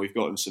in there and we've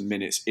got him some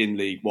minutes in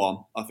League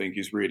One, I think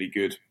is really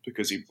good,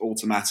 because he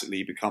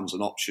automatically becomes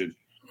an option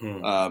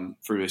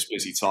through this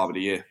busy time of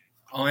the year.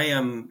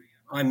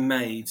 I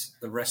made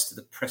the rest of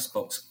the press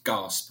box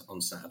gasp on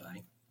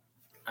Saturday.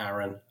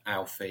 Aaron,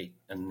 Alfie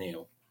and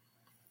Neal.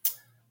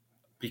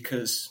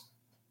 Because,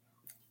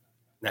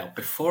 now,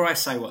 before I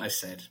say what I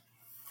said,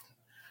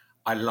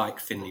 I like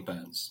Finley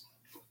Burns.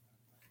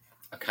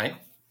 Okay?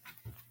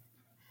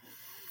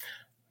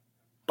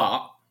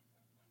 But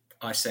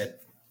I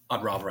said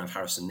I'd rather have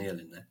Harrison Neal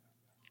in there.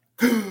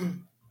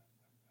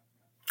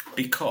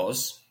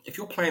 Because if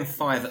you're playing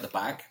five at the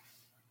back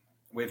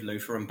with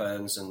Luther and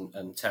Burns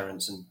and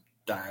Terence and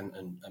Dan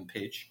and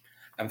Pidge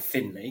and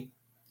Finley,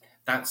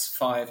 that's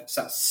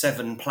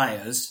seven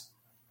players,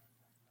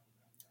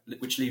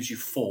 which leaves you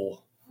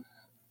four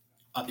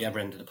at the other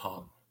end of the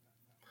park.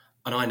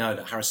 And I know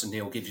that Harrison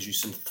Neal gives you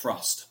some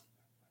thrust.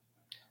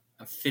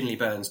 And Finley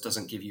Burns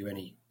doesn't give you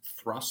any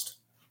thrust.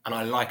 And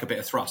I like a bit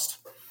of thrust.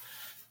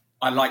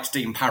 I liked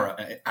Dean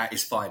Parrott at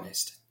his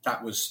finest.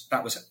 That was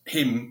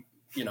him,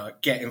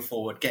 getting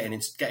forward,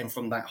 getting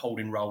from that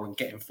holding role and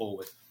getting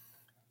forward.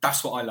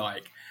 That's what I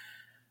like.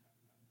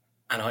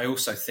 And I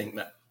also think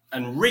that,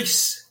 and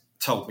Reece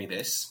told me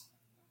this,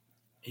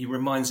 he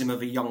reminds him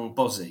of a young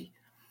Bozzy.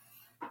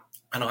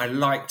 And I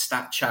liked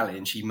that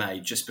challenge he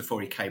made just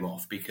before he came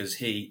off, because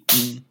he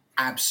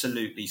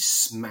absolutely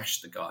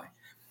smashed the guy.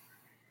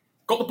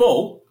 Got the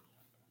ball,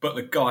 but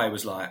the guy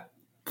was like,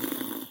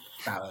 that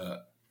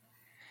hurt.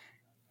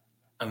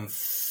 And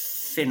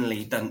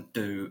Finley don't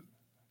do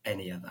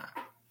any of that.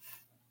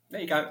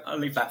 There you go. I'll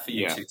leave that for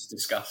you two to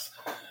discuss.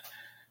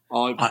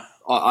 I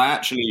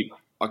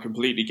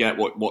completely get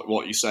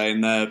what you're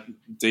saying there,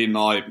 Dean.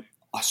 I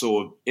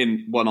sort of,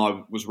 when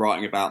I was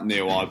writing about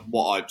Neal,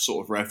 what I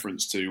sort of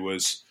referenced to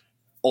was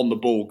on the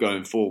ball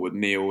going forward,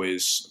 Neil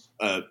is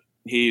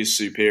he is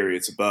superior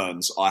to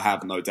Burns. I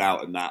have no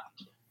doubt in that.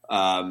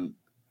 And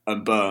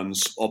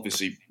Burns,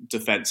 obviously,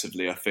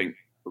 defensively, I think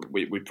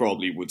we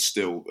probably would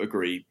still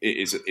agree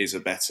it is a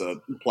better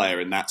player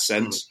in that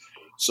sense.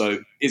 So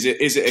is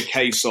it a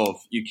case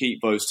of you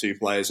keep those two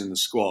players in the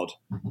squad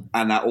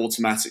and that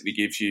automatically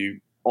gives you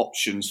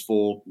options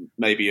for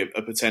maybe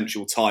a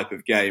potential type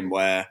of game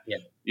where,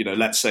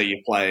 let's say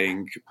you're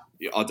playing,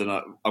 I don't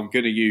know, I'm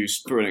going to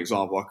use, for an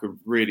example, I could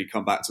really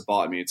come back to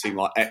bite me, a team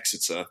like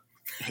Exeter,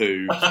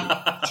 who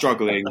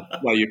struggling,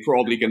 where you're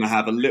probably going to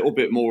have a little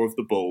bit more of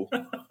the ball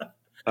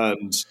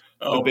and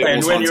a bit Ben,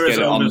 more when time you're to as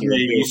get it old under as me,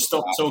 the you field.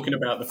 stop talking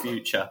about the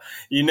future.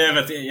 You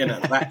never,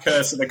 that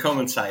curse of the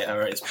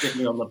commentator, it's bit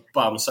me on the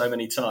bum so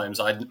many times,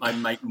 I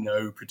make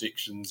no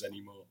predictions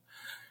anymore.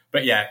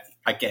 But yeah,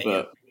 I get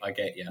you.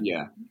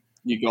 Yeah.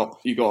 You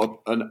got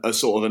a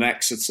sort of an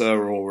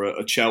Exeter or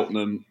a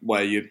Cheltenham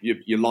where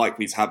you're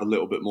likely to have a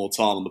little bit more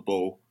time on the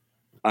ball,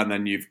 and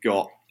then you've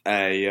got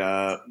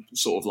a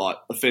sort of like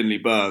a Finley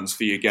Burns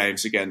for your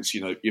games against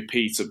your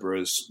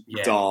Peterboroughs,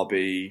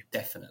 Derby,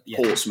 definitely,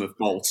 Portsmouth,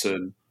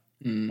 Bolton,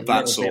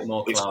 that sort.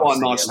 It's quite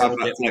nice to have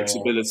that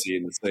flexibility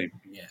in the team.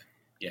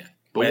 Yeah.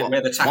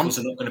 Where the tackles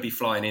are not going to be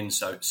flying in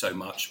so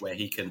much, where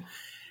he can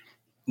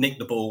nick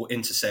the ball,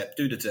 intercept,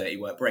 do the dirty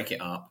work, break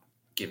it up,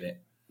 give it,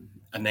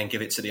 and then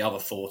give it to the other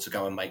four to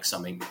go and make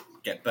something.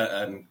 Get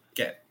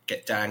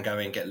Dan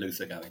going, get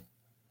Luther going.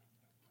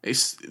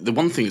 It's the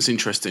one thing that's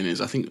interesting is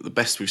I think the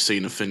best we've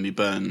seen of Finley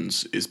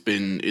Burns has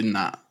been in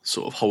that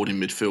sort of holding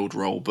midfield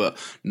role, but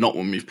not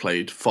when we've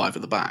played five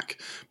at the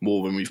back,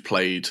 more when we've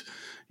played,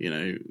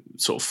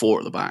 sort of four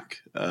at the back.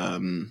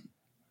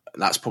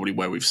 That's probably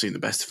where we've seen the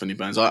best of Finley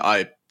Burns.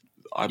 I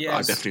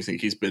definitely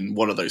think he's been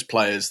one of those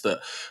players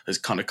that has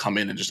kind of come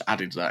in and just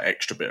added that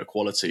extra bit of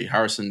quality.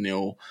 Harrison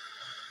Neal,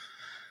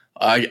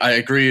 I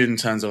agree in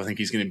terms of I think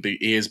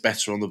he is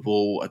better on the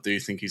ball. I do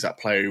think he's that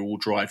player who will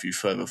drive you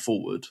further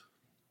forward.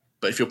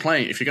 But if you're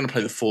going to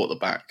play the four at the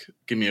back,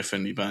 give me a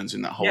Finley Burns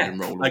in that holding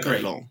role all day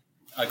long.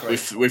 I agree.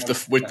 With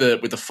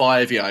the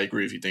five, I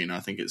agree with you, Dino.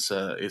 I think it's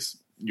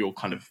you're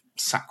kind of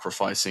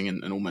sacrificing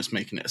and almost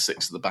making it a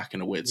six at the back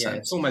in a weird sense.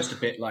 It's almost a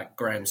bit like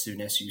Graham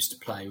Souness used to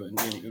play.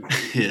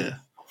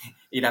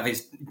 He'd have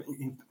his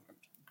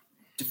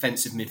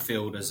defensive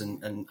midfielders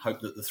and hope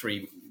that the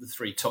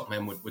three top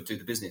men would do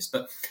the business.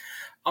 But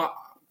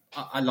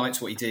I liked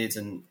what he did,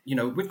 and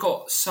we've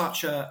got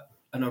such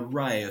an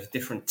array of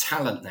different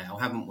talent now,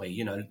 haven't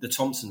we? The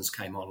Thompsons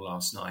came on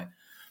last night.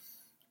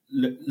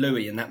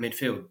 Louis in that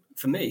midfield,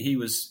 for me,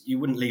 you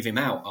wouldn't leave him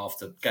out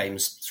after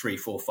games 3,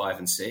 4, 5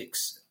 and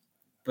 6.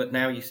 But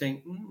now you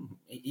think,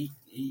 he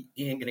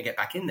ain't going to get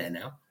back in there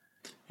now.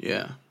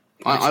 Yeah.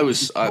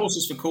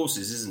 Horses for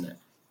courses, isn't it?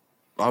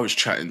 I was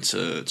chatting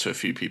to a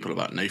few people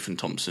about Nathan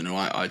Thompson, who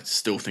I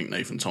still think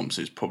Nathan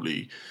Thompson is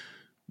probably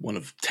one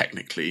of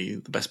technically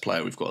the best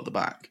player we've got at the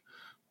back.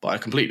 But I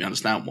completely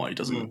understand why he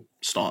doesn't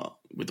start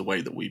with the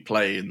way that we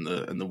play and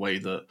the way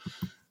that,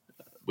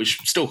 which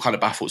still kind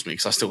of baffles me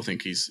because I still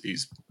think he's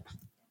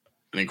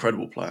an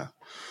incredible player.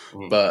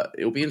 But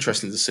it'll be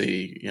interesting to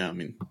see.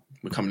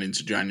 We're coming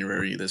into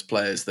January. There's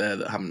players there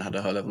that haven't had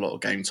a hell of a lot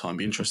of game time. It'll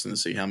be interesting to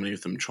see how many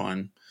of them try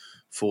and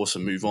force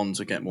and move on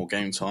to get more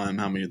game time.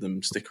 How many of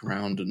them stick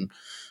around and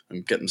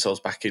get themselves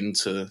back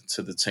into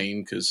the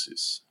team because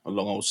it's a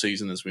long old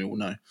season, as we all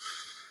know.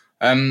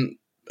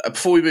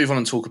 Before we move on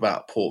and talk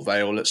about Port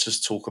Vale, let's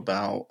just talk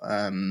about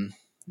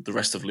the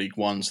rest of League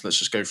One. So let's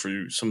just go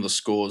through some of the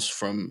scores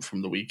from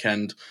the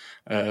weekend.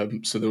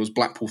 So there was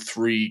Blackpool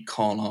 3,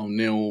 Carlisle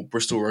 0,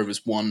 Bristol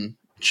Rovers 1,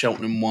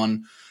 Cheltenham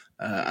 1.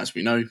 As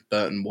we know,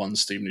 Burton 1,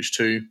 Stevenage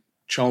 2,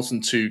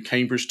 Charlton 2,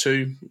 Cambridge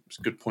 2. It's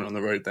a good point on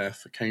the road there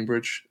for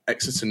Cambridge.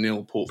 Exeter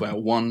 0, Port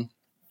Vale 1,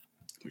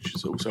 which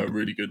is also a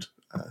really good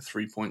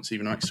 3 points,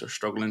 even though Exeter are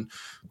struggling,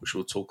 which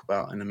we'll talk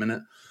about in a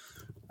minute.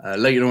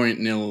 Leyton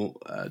Orient 0,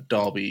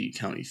 Derby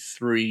County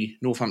 3,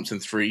 Northampton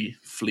 3,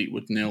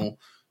 Fleetwood 0,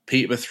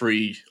 Peterborough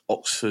 3,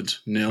 Oxford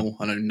 0.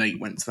 I know Nate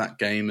went to that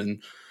game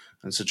and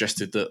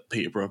suggested that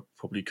Peterborough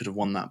probably could have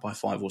won that by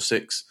 5 or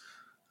 6.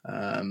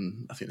 I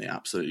think they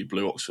absolutely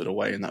blew Oxford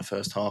away in that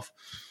first half.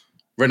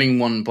 Reading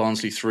 1,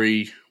 Barnsley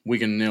 3,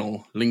 Wigan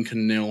 0,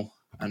 Lincoln 0,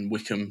 and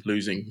Wickham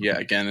losing yet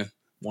again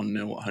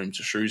 1-0 at home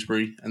to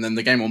Shrewsbury. And then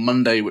the game on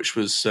Monday, which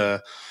was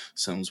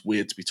sounds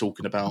weird to be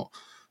talking about,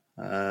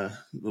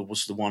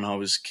 was the one I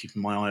was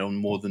keeping my eye on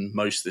more than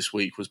most this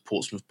week, was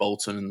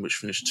Portsmouth-Bolton, which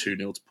finished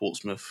 2-0 to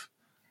Portsmouth,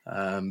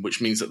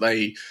 which means that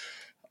they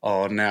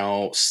are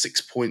now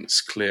 6 points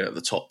clear at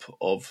the top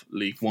of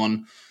League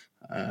One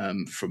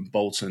from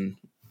Bolton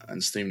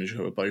and Stevenage,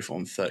 who are both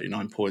on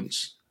 39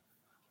 points.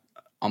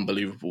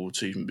 Unbelievable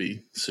to even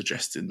be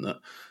suggesting that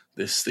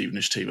this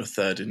Stevenage team are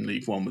third in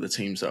League One with the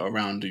teams that are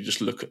around. You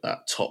just look at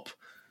that top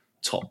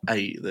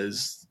 8,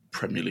 there's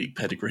Premier League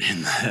pedigree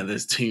in there.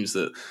 There's teams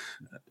that,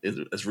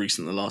 as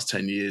recent in the last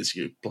 10 years,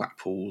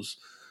 Blackpool's,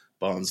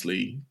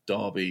 Barnsley,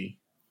 Derby,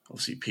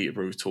 obviously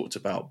Peterborough we've talked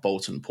about,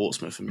 Bolton,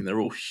 Portsmouth. I mean, they're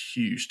all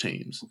huge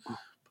teams.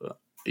 But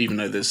even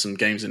though there's some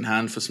games in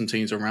hand for some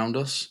teams around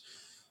us,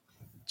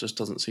 just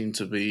doesn't seem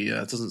to be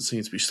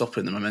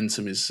stopping. The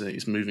momentum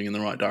is moving in the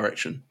right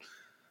direction.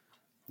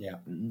 Yeah.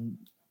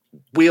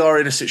 We are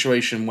in a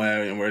situation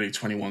where we're only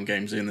 21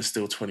 games in. There's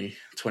still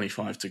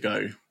 25 to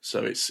go,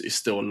 so it's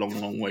still a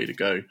long way to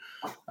go.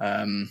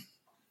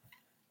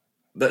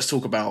 Let's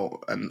talk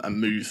about and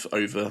move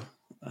over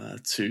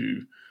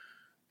to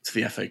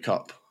the FA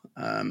Cup.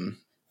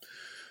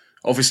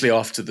 Obviously,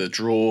 after the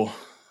draw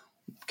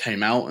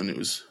came out, and it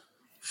was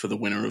for the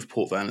winner of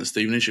Port Vale and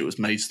Stevenage, it was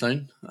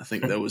Maidstone. I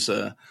think there was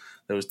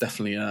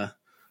definitely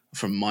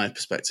from my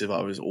perspective,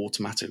 I was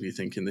automatically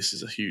thinking this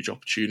is a huge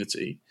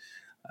opportunity.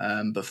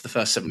 But for the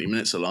first 70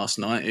 minutes of last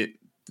night, it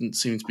didn't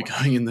seem to be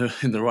going in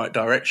the right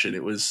direction.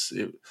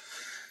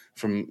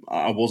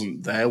 I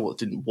wasn't there,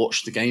 didn't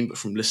watch the game, but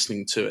from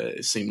listening to it,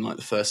 it seemed like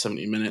the first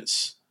 70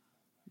 minutes,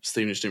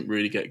 Stevenage didn't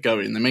really get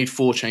going. They made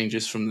 4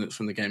 changes from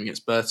the game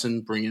against Burton,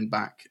 bringing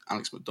back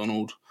Alex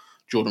McDonald,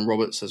 Jordan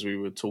Roberts, as we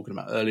were talking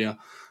about earlier.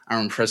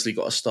 Aaron Presley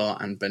got a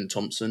start, and Ben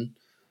Thompson.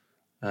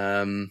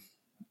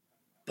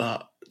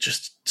 But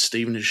just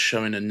Stevenage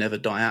showing a never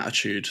die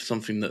attitude,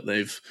 something that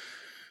they've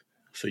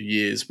for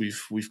years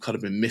we've kind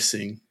of been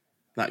missing.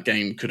 That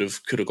game could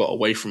have got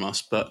away from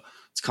us, but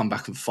to come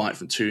back and fight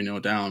from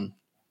 2-0 down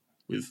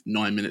with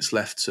 9 minutes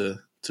left to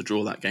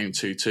draw that game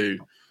 2-2,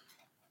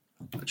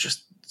 it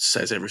just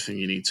says everything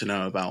you need to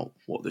know about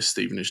what this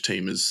Stevenage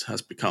team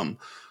has become,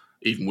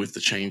 even with the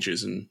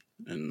changes. And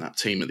that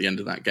team at the end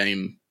of that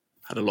game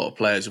had a lot of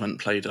players who hadn't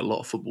played a lot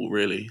of football,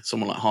 really.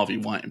 Someone like Harvey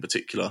White in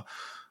particular.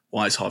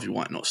 Why is Harvey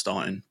White not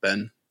starting?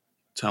 Ben,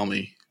 tell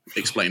me,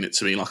 explain it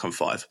to me like I'm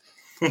 5.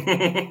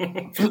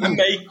 And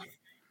me.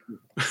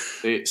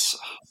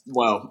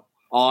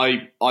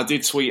 I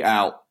did tweet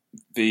out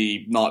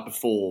the night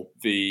before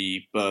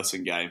the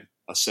Burton game.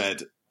 I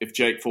said, if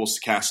Jake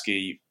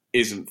Forster-Caskey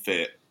isn't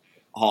fit,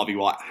 Harvey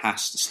White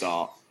has to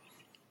start.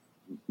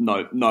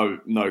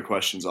 No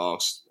questions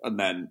asked. And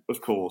then,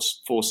 of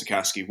course,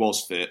 Forster-Caskey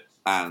was fit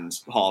and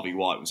Harvey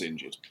White was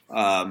injured.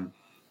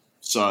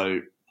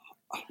 So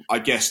I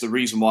guess the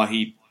reason why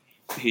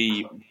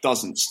he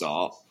doesn't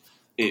start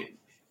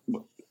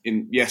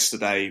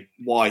yesterday,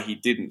 why he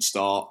didn't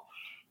start,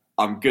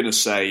 I'm gonna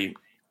say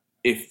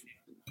if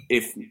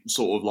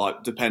sort of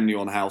like depending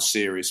on how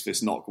serious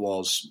this knock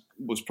was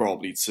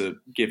probably to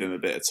give him a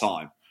bit of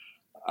time,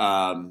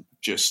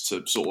 just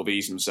to sort of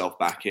ease himself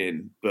back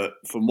in. But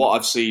from what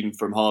I've seen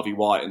from Harvey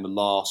White in the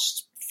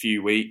last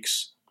few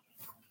weeks,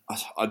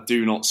 I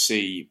do not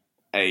see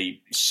a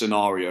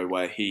scenario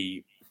where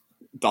he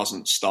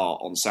doesn't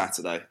start on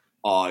Saturday.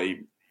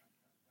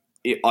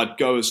 I'd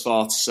go as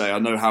far to say I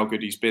know how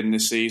good he's been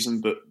this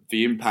season, but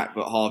the impact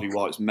that Harvey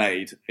White's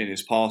made in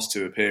his past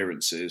 2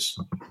 appearances,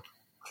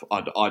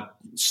 I'd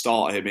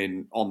start him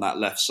in on that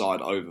left side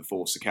over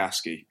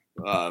Forster-Caskey.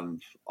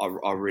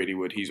 I really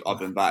would. I've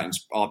been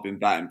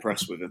that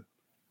impressed with him.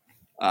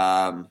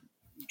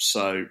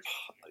 So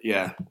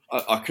yeah,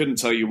 I couldn't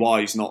tell you why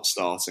he's not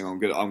starting.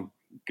 I'm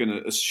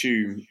gonna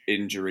assume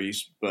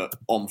injuries, but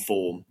on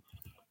form,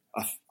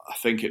 I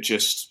think it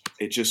just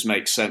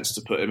makes sense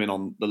to put him in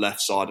on the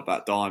left side of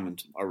that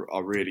diamond. I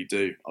really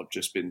do. I've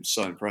just been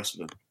so impressed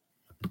with him.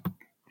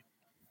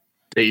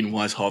 Dean,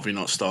 why is Harvey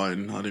not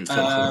starting? I didn't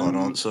feel like the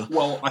right answer.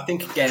 Well, I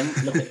think again,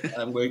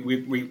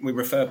 we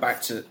refer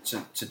back to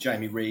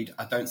Jamie Reid.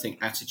 I don't think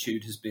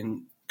attitude has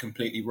been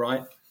completely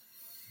right.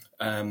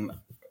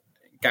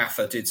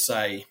 Gaffer did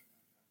say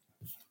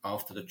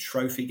after the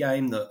trophy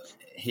game that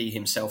he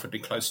himself had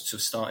been closer to a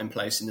starting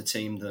place in the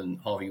team than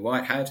Harvey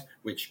White had,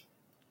 which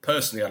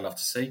personally I'd love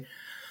to see.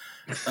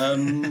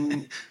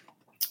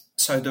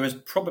 So there is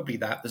probably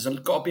that. There's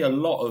got to be a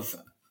lot of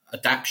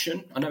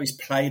adaptation. I know he's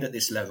played at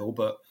this level,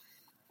 but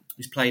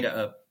he's played at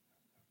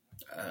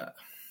a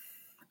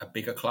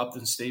bigger club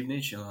than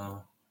Stevenage.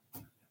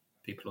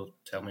 People will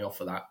tell me off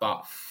for that.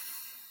 But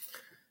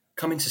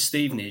coming to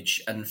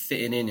Stevenage and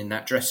fitting in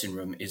that dressing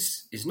room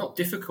is not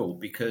difficult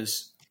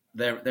because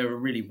they're a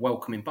really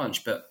welcoming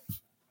bunch. But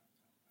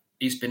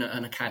he's been at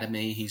an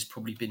academy. He's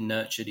probably been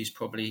nurtured. He's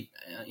probably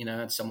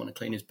had someone to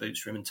clean his boots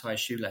for him and tie his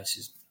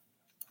shoelaces.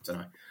 I don't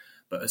know.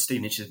 But at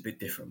Stevenage is a bit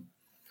different.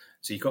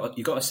 So you've got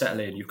to settle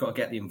in. You've got to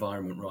get the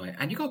environment right,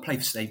 and you've got to play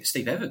for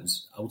Steve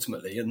Evans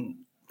ultimately, and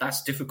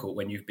that's difficult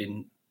when you've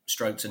been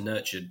stroked and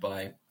nurtured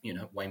by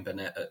Wayne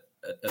Burnett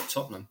at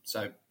Tottenham.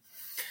 So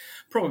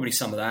probably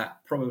some of that.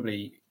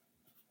 Probably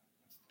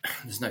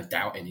there's no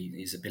doubt in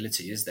his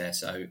ability, is there?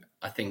 So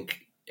I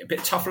think a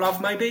bit tough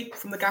love maybe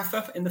from the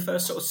gaffer in the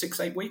first sort of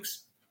 6-8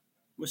 weeks.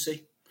 We'll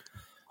see.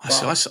 I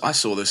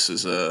saw this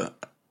as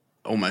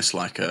almost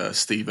like a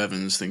Steve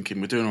Evans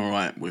thinking we're doing all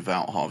right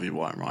without Harvey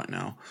White right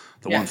now.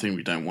 The one thing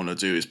we don't want to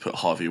do is put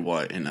Harvey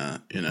White in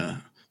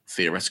a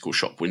theoretical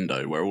shop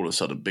window where all of a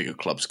sudden bigger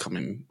clubs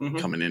coming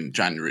in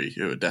January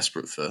who are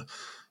desperate for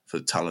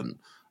talent,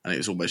 and it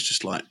was almost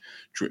just like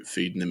drip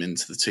feeding him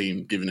into the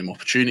team, giving him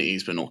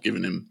opportunities, but not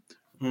giving him,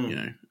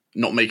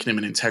 not making him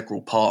an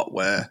integral part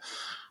where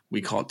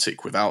we can't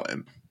tick without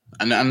him.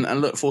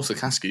 And look,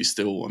 Forster-Caskey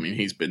still. I mean,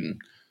 he's been,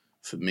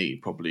 for me,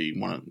 probably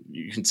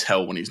you can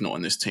tell when he's not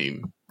in this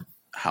team,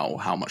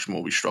 how much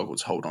more we struggle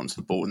to hold on to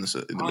the ball in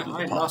the middle of the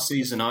park. Last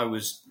season, I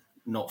was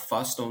not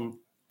fussed on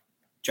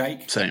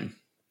Jake. Same,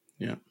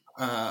 yeah.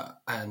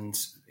 And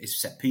his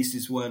set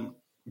pieces weren't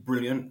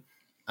brilliant.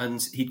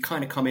 And he'd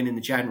kind of come in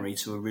the January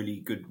to a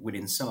really good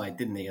winning side,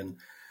 didn't he? And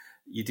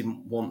you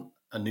didn't want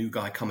a new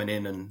guy coming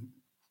in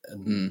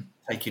and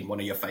taking one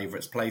of your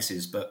favourites'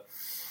 places.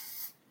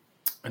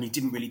 And he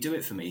didn't really do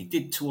it for me. He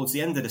did towards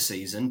the end of the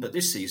season, but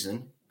this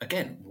season,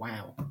 again,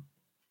 wow.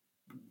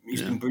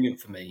 He's been brilliant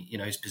for me. You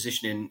know, his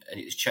positioning and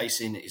his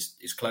chasing,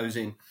 his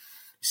closing,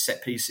 his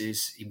set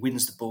pieces. He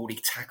wins the ball, he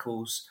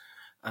tackles,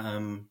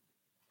 and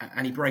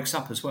he breaks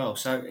up as well.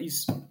 So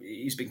he's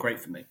been great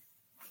for me.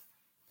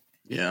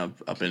 Yeah,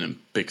 I've been a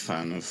big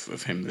fan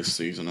of him this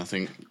season. I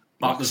think,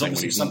 but there's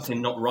obviously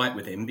something not right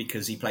with him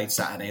because he played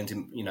Saturday and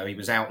didn't, he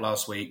was out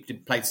last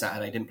week. Played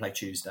Saturday, didn't play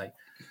Tuesday.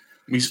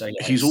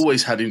 He's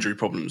always had injury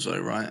problems,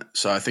 though, right?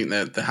 So I think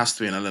there has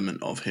to be an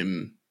element of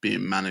him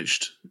being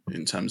managed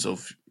in terms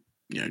of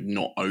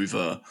not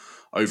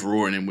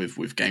overawing him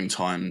with game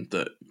time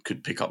that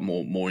could pick up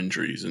more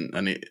injuries,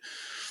 and it.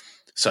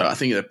 So I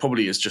think there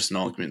probably is just an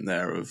argument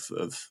there of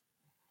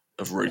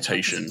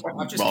rotation.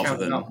 I've just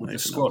counted up with the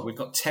squad. We've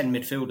got 10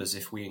 midfielders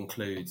if we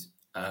include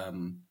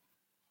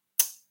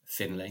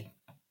Finley.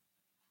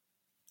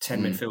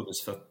 10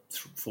 midfielders for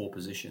 4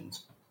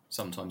 positions,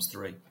 sometimes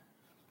 3.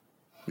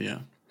 Yeah.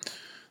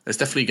 There's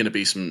definitely going to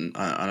be some,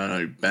 I don't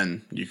know,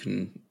 Ben, you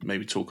can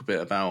maybe talk a bit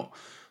about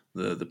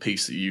the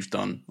piece that you've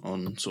done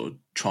on sort of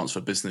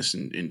transfer business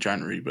in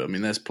January. But I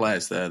mean, there's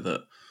players there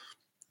that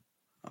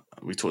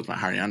we talked about.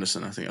 Harry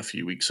Anderson, I think, a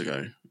few weeks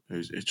ago,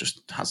 who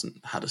just hasn't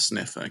had a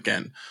sniff. And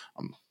again,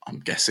 I'm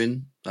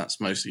guessing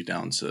that's mostly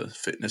down to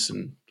fitness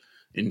and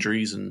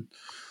injuries.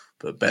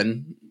 But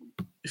Ben,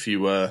 if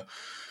you were,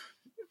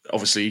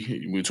 obviously,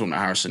 we were talking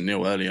about Harrison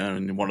Neal earlier,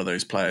 and one of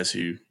those players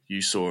who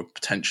you saw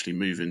potentially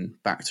moving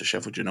back to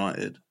Sheffield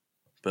United.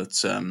 But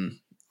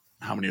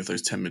how many of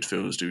those 10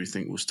 midfielders do we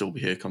think will still be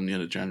here come the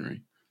end of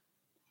January?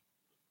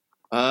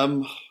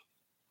 I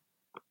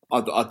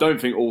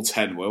don't think all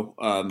 10 will.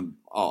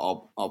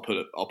 I'll put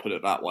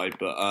it that way.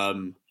 But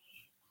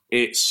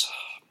it's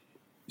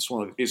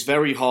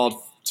very hard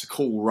to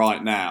call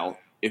right now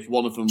if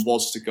one of them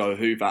was to go,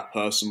 who that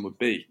person would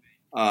be.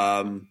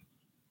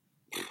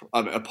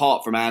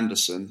 Apart from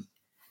Anderson,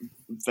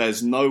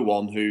 there's no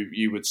one who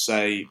you would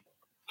say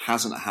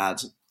hasn't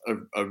had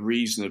a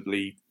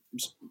reasonably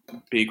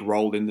big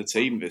role in the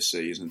team this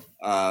season.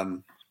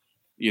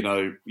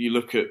 You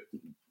look at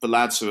the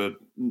lads who are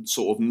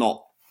sort of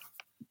not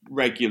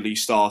regularly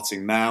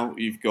starting now.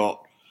 You've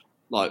got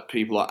like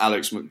people like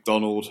Alex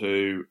McDonald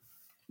who,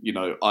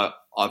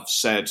 I've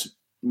said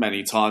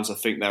many times, I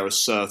think there are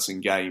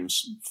certain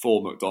games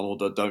for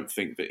McDonald. I don't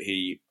think that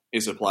he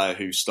is a player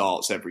who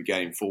starts every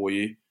game for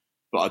you,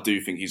 but I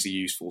do think he's a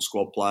useful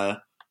squad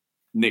player.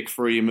 Nick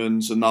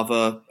Freeman's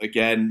another,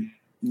 again,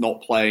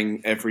 not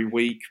playing every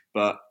week,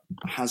 but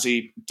has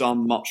he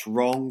done much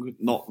wrong?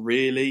 Not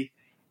really.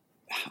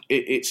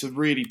 It's a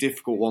really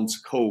difficult one to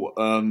call.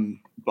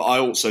 But I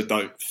also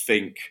don't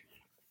think,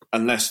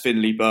 unless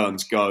Finley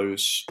Burns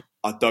goes,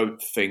 I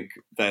don't think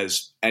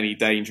there's any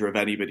danger of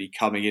anybody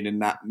coming in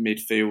that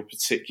midfield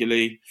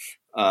particularly,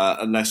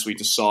 unless we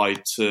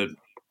decide to,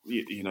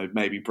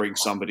 maybe bring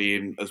somebody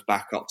in as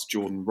backup to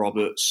Jordan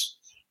Roberts.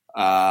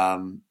 I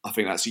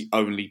think that's the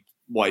only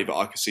way that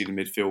I could see the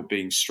midfield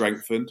being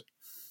strengthened.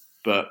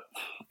 But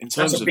in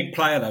terms that's a big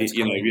player, though,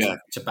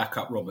 to back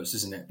up Roberts,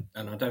 isn't it?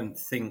 And I don't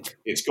think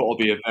it's got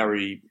to be a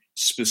very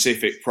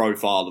specific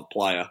profile of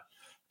player,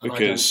 because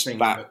I don't think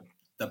that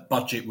the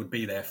budget would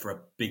be there for a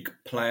big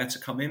player to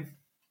come in.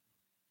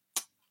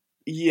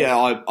 Yeah,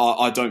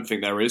 I don't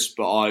think there is,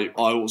 but I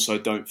also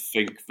don't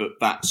think that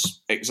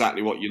that's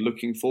exactly what you're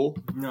looking for.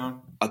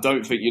 No. I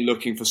don't think you're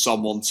looking for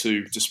someone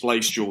to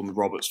displace Jordan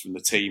Roberts from the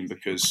team,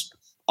 because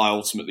I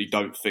ultimately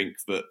don't think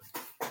that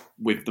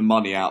with the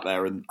money out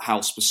there and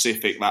how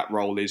specific that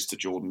role is to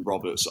Jordan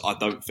Roberts, I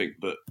don't think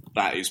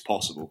that is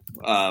possible.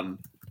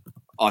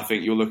 I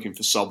think you're looking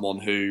for someone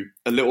who,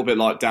 a little bit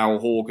like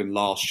Daryl Horgan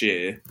last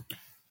year,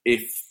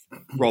 if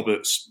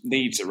Roberts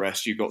needs a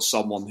rest, you've got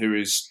someone who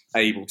is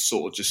able to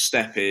sort of just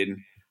step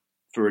in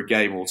for a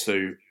game or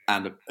two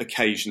and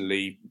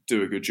occasionally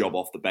do a good job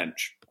off the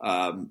bench.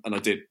 And I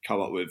did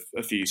come up with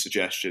a few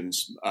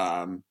suggestions,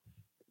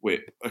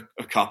 with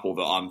a couple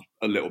that I'm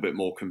a little bit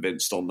more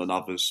convinced on than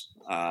others.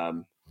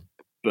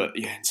 But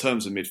yeah, in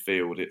terms of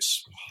midfield,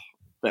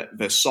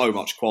 there's so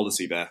much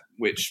quality there,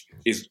 which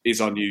is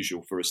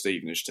unusual for a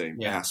Stevenage team.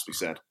 Yeah. It has to be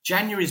said.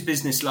 January's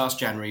business last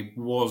January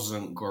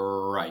wasn't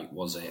great,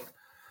 was it?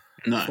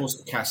 No.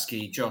 Forster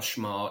Kasky, Josh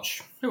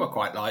March, who I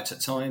quite liked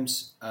at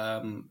times.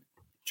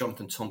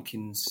 Jonathan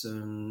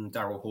Tompkinson,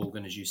 Daryl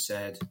Horgan, as you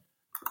said.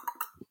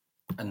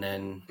 And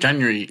then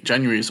January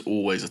is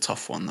always a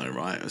tough one, though,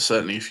 right?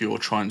 Certainly, if you're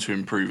trying to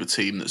improve a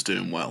team that's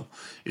doing well,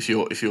 if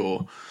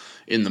you're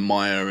in the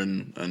mire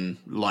and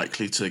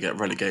likely to get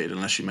relegated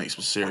unless you make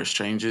some serious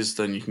changes,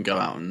 then you can go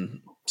out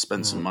and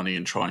spend some money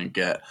and try and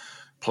get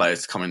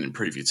players to come in and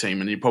improve your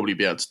team, and you'd probably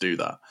be able to do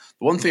that.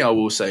 The one thing I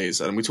will say is,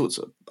 and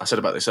I said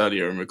about this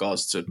earlier in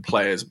regards to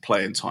players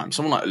playing time,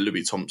 someone like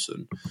Louis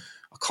Thompson,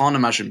 I can't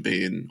imagine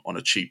being on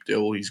a cheap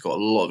deal. He's got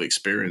a lot of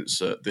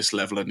experience at this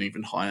level and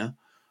even higher.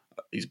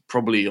 He's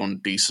probably on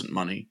decent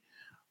money.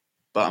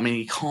 But, I mean,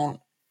 he can't...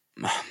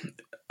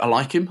 I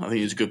like him. I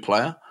think he's a good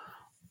player.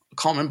 I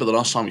can't remember the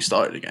last time he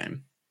started a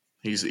game.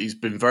 He's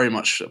been very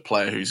much a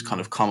player who's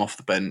kind of come off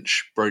the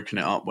bench, broken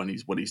it up when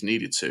he's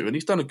needed to, and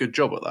he's done a good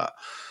job at that.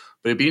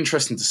 But it'd be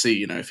interesting to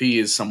see, if he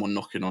is someone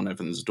knocking on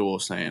Evans'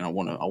 door saying, I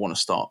want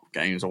to start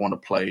games, I want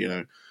to play,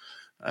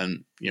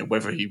 and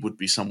whether he would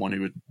be someone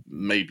who would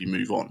maybe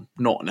move on,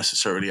 not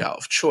necessarily out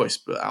of choice,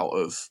 but out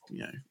of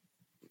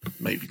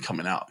maybe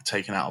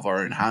taken out of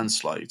our own hands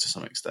slightly to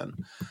some extent.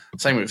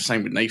 Same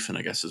with Nathan,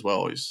 I guess, as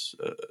well. Is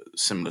a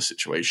similar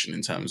situation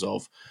in terms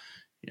of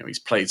he's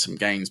played some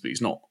games, but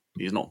he's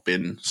not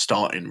been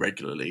starting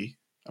regularly,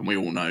 and we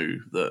all know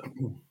that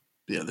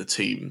the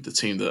team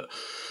that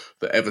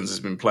Evans has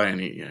been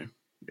playing.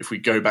 If we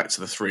go back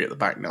to the three at the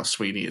back now,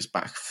 Sweeney is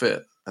back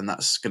fit, and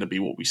that's going to be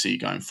what we see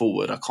going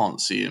forward. I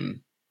can't see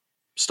him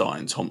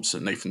starting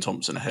Nathan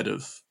Thompson ahead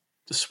of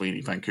the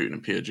Sweeney, Van Kooten,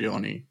 and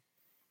Piergianni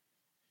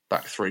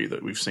back three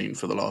that we've seen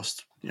for the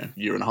last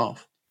year and a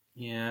half.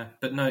 Yeah,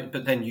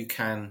 but then you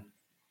can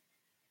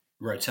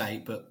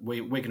rotate, but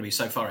we're going to be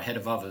so far ahead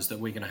of others that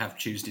we're going to have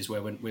Tuesdays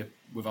where we're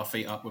with our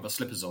feet up with our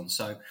slippers on.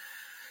 So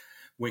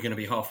we're going to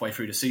be halfway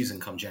through the season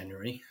come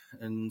January,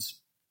 and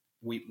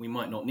we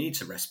might not need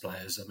to rest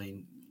players. I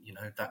mean,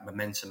 that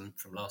momentum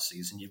from last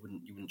season, you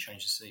wouldn't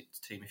change the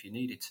team if you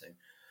needed to.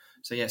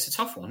 So yeah, it's a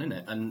tough one, isn't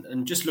it?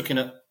 And just looking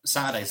at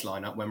Saturday's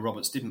lineup when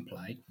Roberts didn't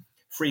play,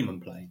 Freeman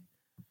played.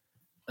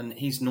 And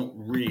he's not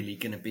really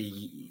going to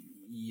be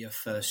your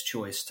first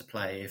choice to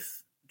play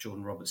if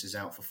Jordan Roberts is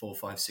out for 4,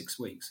 5, 6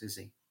 weeks, is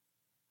he?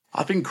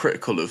 I've been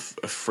critical of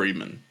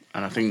Freeman,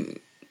 and I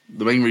think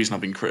the main reason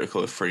I've been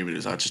critical of Freeman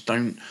is I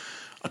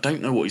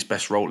don't know what his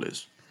best role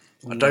is.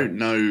 I don't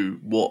know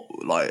what,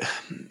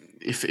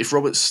 if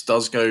Roberts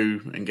does go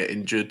and get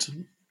injured,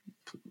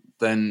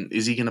 then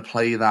is he going to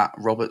play that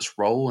Roberts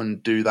role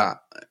and do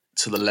that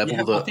to the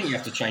level that... I think you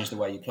have to change the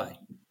way you play.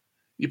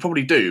 You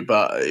probably do,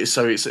 but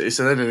so it's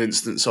then an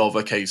instance of,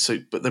 okay, so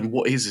but then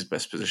what is his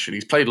best position?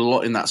 He's played a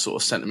lot in that sort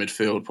of centre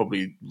midfield,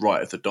 probably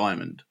right at the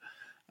diamond,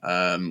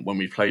 when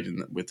we played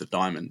with the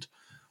diamond.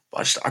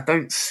 But I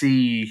don't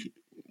see,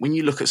 when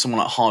you look at someone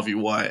like Harvey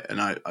White,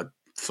 and I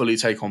fully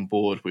take on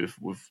board with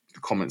the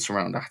comments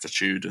around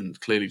attitude and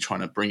clearly trying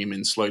to bring him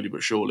in slowly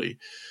but surely,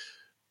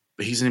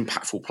 but he's an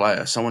impactful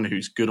player, someone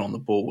who's good on the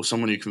ball,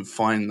 someone who can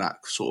find that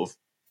sort of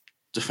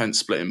defence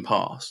splitting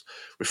pass.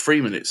 With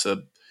Freeman,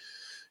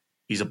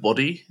 he's a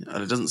body,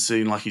 and it doesn't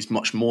seem like he's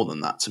much more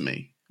than that to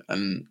me.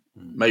 And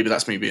maybe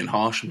that's me being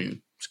harsh. I mean,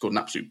 he scored an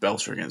absolute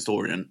belter against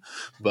Orient,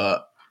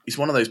 but he's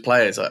one of those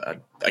players.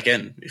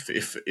 Again,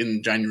 if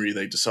in January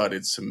they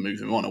decided to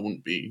move him on,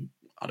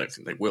 I don't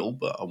think they will,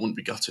 but I wouldn't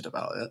be gutted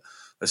about it.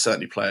 There's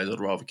certainly players I'd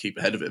rather keep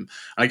ahead of him.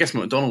 And I guess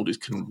McDonald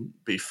can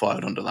be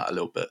fired under that a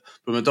little bit,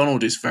 but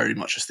McDonald is very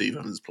much a Steve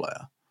Evans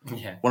player.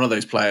 Yeah. One of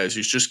those players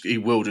he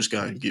will just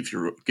go and give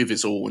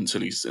his all until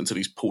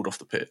he's pulled off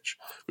the pitch,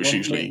 which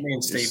usually me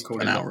and Steve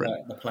call him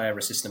the player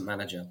assistant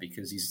manager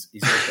because he's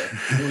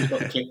always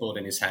got the clipboard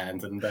in his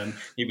hand, and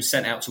he was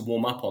sent out to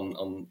warm up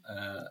on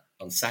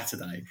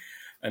Saturday,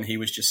 and he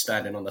was just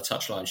standing on the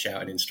touchline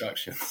shouting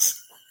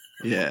instructions.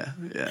 Yeah.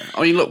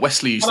 I mean, look,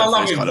 Wesley used to have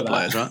those kind of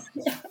players, right?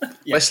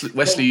 Yeah.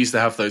 Wesley used to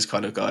have those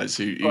kind of guys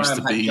who used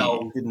to be.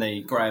 Goal, didn't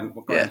he? Graham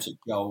took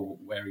goal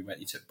where he went.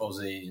 He took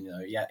Bozzy.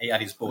 He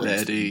had his boys.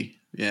 Eddie.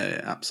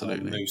 Yeah,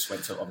 absolutely. Moose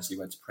went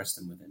to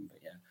Preston with him, but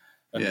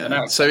yeah. And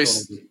Alex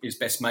is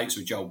best mates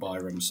with Joel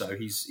Byram, so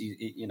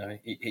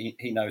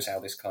he knows how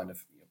this kind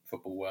of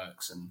football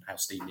works and how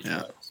Stevenage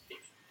works.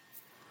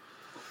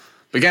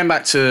 But getting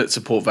back to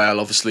Port Vale,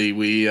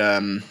 obviously I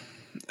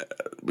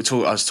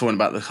was talking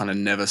about the kind of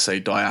never say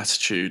die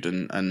attitude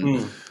and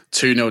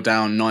 2-0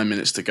 down, 9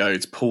 minutes to go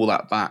to pull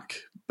that back.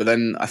 But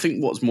then I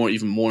think what's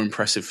even more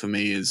impressive for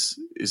me is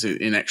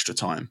in extra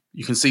time.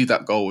 You can see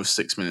that goal with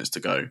 6 minutes to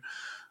go.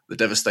 The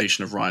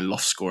devastation of Ryan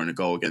Loft scoring a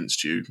goal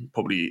against you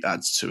probably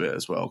adds to it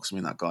as well, because I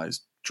mean that guy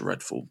is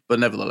dreadful. But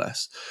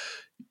nevertheless,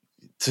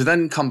 to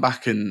then come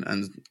back and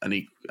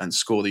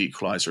score the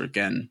equaliser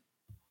again,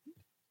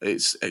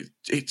 it's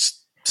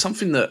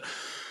something that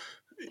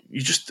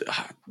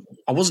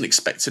I wasn't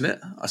expecting it.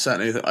 I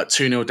certainly,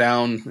 2-0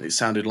 down, it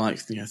sounded like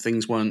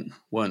things weren't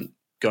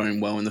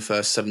going well in the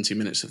first 70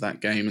 minutes of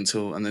that game and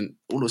then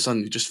all of a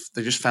sudden they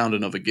just found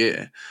another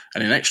gear,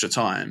 and in extra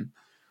time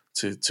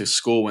to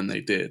score when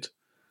they did.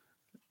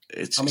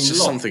 It's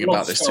just something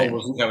about this team.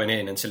 Wasn't going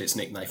in until it's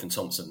nicked Nathan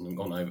Thompson and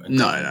gone over.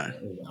 No.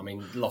 I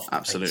mean, Loft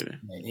absolutely.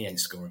 He ain't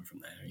scoring from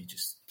there. He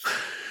just.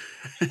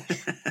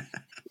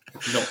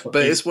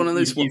 But it's one of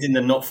those. He's in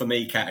the not for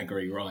me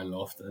category, Ryan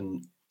Loft,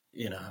 and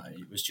it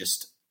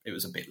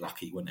was a bit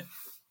lucky, wasn't it?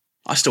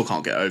 I still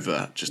can't get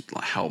over just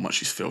like how much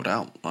he's filled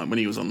out. Like when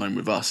he was on loan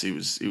with us, he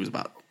was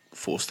about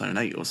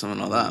 4'8" or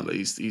something like that. But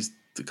he's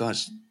the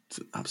guy's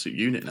an absolute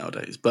unit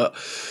nowadays. But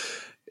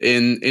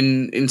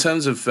in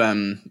terms of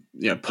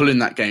pulling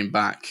that game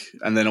back,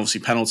 and then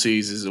obviously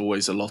penalties is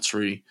always a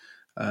lottery.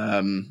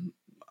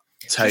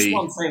 Just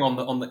one thing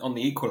on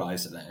the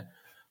equaliser there.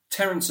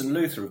 Terence and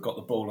Luther have got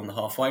the ball on the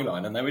halfway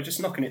line, and they were just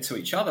knocking it to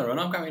each other. And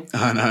I'm going,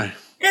 I know,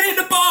 get in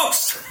the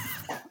box.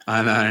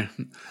 I know.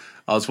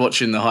 I was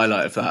watching the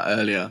highlight of that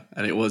earlier,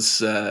 and it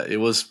was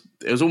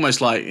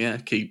almost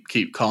like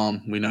keep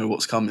calm. We know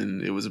what's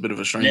coming. It was a bit of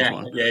a strange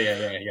one.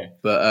 Yeah.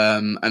 But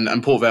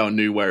and Port Vale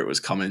knew where it was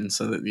coming,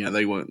 so that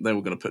they were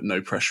going to put no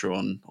pressure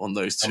on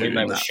those two. I mean,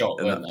 they were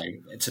shocked, weren't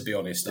they? To be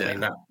honest, I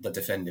mean the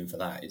defending for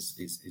that is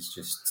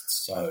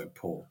just so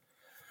poor.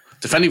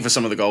 Defending for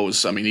some of the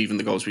goals, I mean, even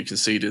the goals we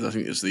conceded, I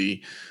think it was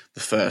the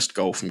first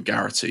goal from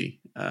Garrity.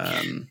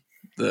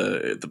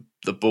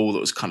 The ball that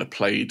was kind of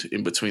played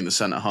in between the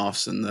centre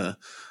halves and the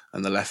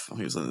left. I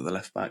think it was the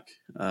left back,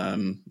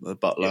 the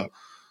Butler.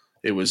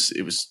 Yeah. It was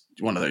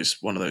one of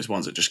those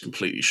ones that just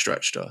completely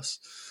stretched us.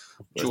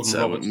 Jordan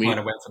Roberts kind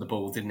of went for the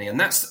ball, didn't he? And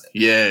that's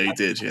he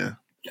did. Yeah,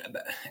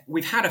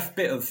 we've had a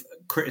bit of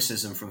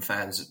criticism from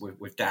fans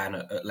with Dan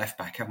at left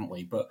back, haven't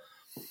we? But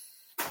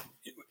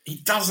he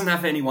doesn't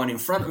have anyone in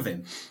front of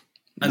him.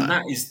 And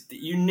that is,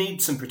 you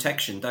need some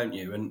protection, don't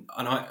you? And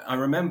I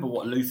remember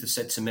what Luther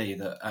said to me,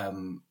 that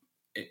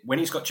when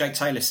he's got Jake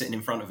Taylor sitting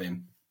in front of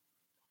him,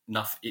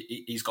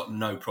 he's got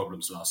no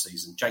problems last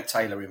season. Jake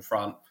Taylor in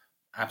front,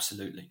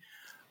 absolutely.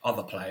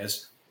 Other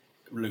players,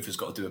 Luther's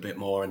got to do a bit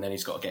more, and then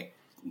he's got to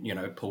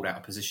get pulled out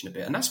of position a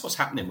bit. And that's what's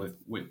happening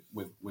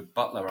with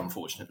Butler,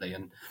 unfortunately.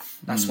 And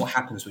that's what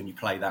happens when you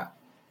play that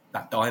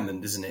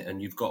diamond, isn't it?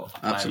 And you've got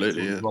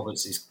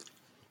Roberts'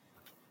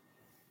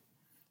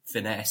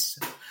 finesse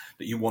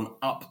that you want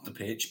up the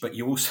pitch, but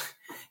you also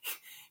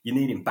you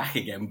need him back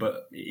again.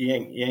 But he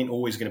ain't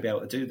always going to be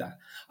able to do that.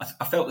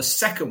 I felt the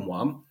second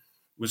one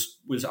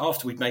was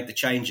after we'd made the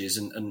changes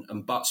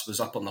and Butts was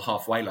up on the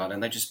halfway line,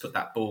 and they just put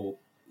that ball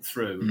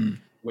through,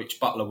 which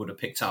Butler would have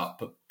picked up,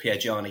 but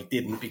Piergianni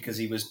didn't because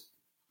he was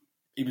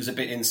a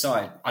bit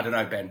inside. I don't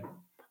know, Ben.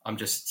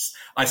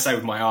 I say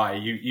with my eye.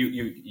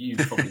 You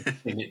probably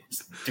seen it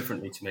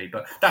differently to me,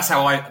 but that's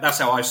how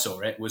I saw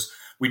it. Was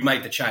we'd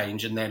made the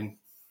change and then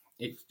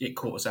it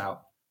caught us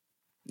out.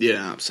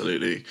 Yeah,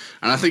 absolutely.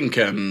 And I think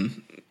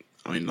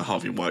the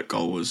Harvey White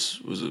goal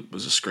was a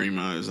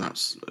screamer.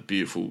 That's a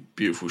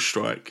beautiful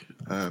strike.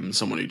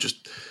 Someone who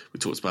we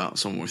talked about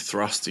someone with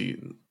thrust.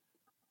 He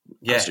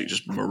absolutely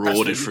just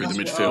marauded through the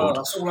midfield.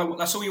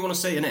 That's all you want to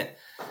see, isn't it?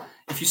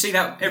 If you see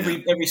that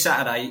every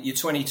Saturday, your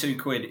 22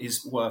 quid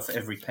is worth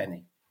every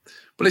penny.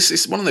 But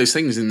it's one of those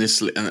things in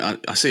this, and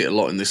I see it a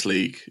lot in this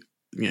league.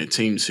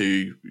 Teams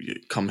who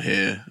come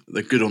here,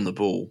 they're good on the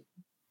ball,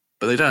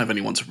 but they don't have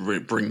anyone to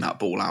bring that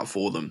ball out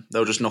for them.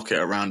 They'll just knock it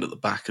around at the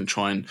back and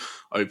try and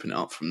open it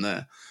up from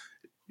there.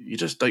 You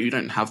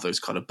don't have those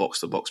kind of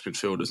box-to-box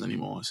midfielders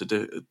anymore. It's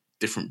a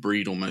different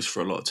breed almost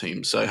for a lot of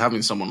teams. So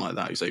having someone like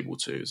that who's able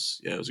to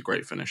it was a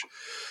great finish.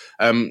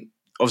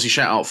 Obviously,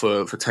 shout out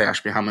for Tay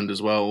Ashby-Hammond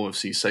as well.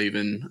 Obviously,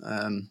 saving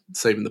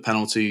the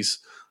penalties.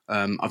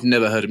 I've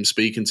never heard him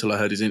speak until I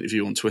heard his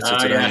interview on Twitter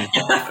today.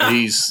 Yeah.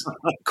 He's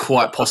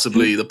quite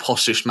possibly the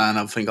poshest man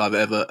I think I've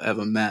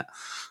ever met.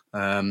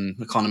 I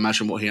can't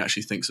imagine what he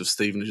actually thinks of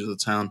Stevenage as a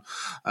town.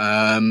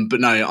 But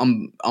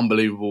no,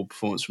 unbelievable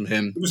performance from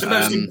him. It was the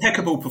most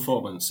impeccable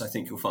performance, I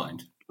think you'll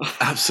find.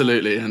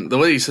 Absolutely. And the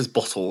way he says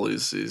bottle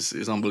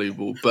is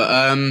unbelievable.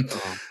 But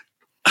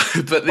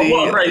but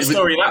what a great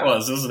story that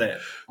was, wasn't it?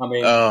 I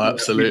mean,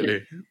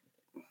 absolutely.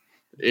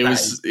 It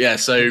was,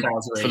 so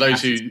for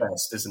those who...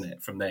 best, isn't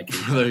it, from their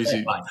keeper?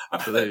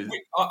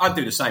 I'd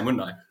do the same,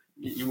 wouldn't I?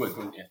 You would,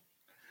 wouldn't you?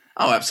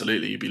 Oh,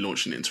 absolutely. You'd be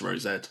launching it into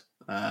Rose Ed.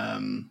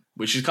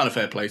 Which is kind of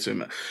fair play to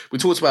him. We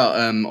talked about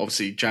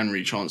obviously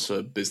January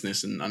transfer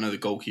business, and I know the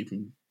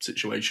goalkeeping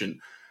situation.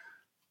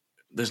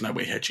 There's no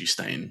way Hedgie's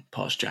staying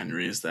past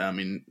January, is there? I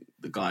mean,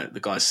 the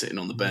guy's sitting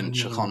on the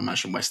bench. I can't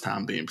imagine West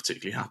Ham being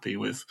particularly happy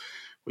with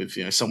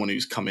someone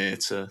who's come here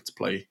to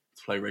play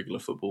regular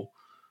football.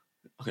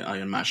 I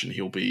imagine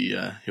he'll be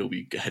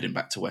heading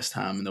back to West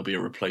Ham, and there'll be a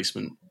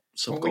replacement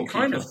we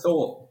kind of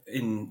thought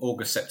in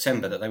August,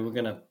 September that they were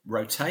going to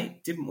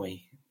rotate, didn't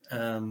we?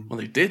 Well,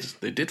 they did.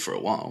 They did for a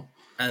while,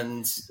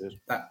 and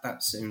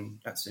that soon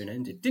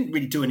ended. Didn't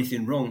really do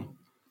anything wrong,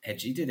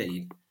 Hedgie, did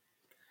he?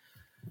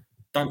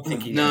 I don't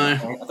think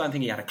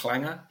he had a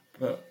clanger.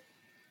 But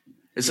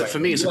for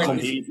me, it's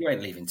you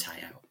ain't leaving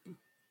Tay out.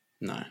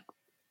 No,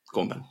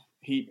 go on, Ben.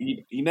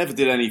 He never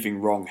did anything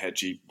wrong,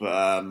 Hedgie.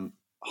 But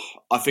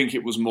I think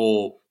it was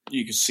more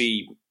you could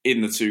see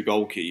in the two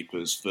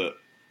goalkeepers that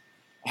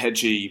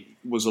Hedgie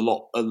was a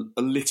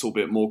little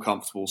bit more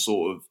comfortable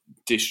sort of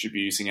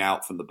distributing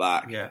out from the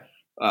back. Yeah.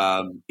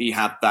 He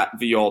had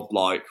the odd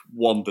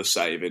wonder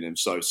save in him,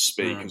 so to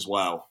speak, as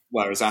well.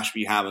 Whereas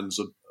Ashby-Hammond's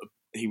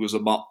he was a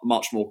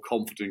much more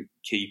confident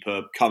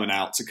keeper coming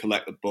out to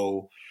collect the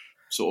ball.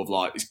 Sort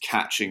of his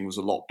catching was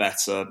a lot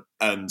better.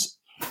 And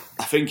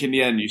I think in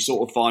the end, you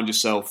sort of find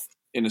yourself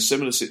in a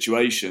similar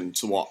situation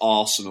to what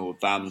Arsenal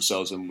found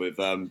themselves in with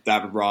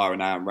David Raya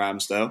and Aaron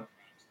Ramsdale.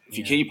 If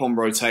you keep on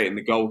rotating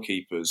the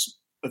goalkeepers,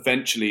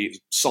 eventually,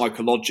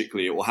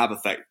 psychologically, it will have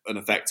an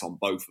effect on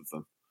both of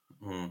them.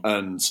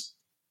 And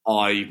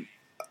I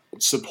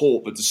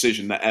support the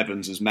decision that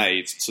Evans has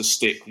made to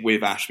stick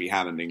with Ashby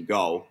Hammond in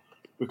goal,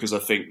 because I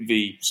think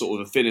the sort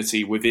of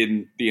affinity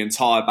within the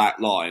entire back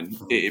line,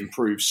 it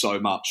improves so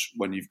much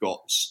when you've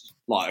got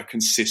like a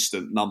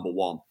consistent number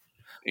one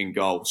in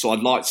goal. So I'd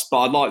like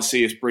to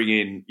see us bring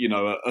in,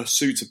 a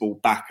suitable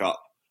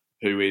backup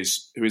who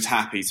is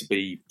happy to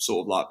be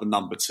sort of like the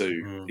number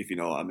two, if you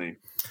know what I mean.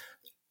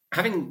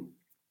 Having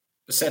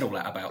said all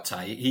that about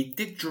Tay, he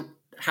did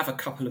have a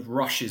couple of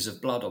rushes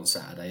of blood on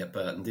Saturday at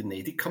Burton, didn't he?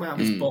 He did come out of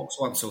his box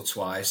once or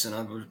twice, and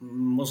I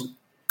wasn't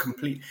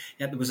complete.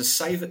 Yeah, there was a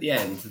save at the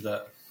end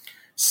that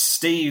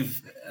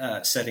Steve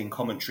said in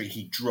commentary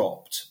he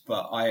dropped,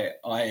 but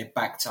I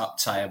backed up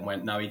Tay and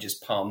went, no, he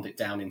just palmed it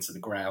down into the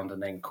ground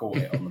and then caught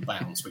it on the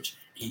bounce, which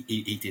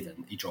he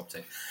didn't. He dropped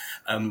it.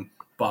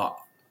 But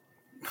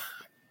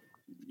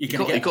he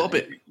got a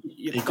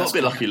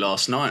bit lucky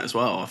last night as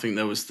well. I think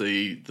there was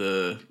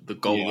the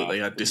goal that they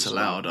had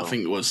disallowed. I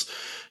think it was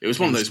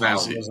one of those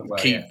ones.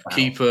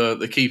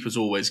 The keeper's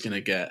always going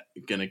to get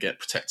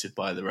protected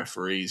by the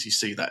referees. You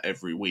see that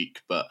every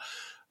week, but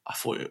I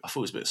thought it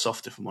was a bit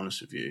soft, if I'm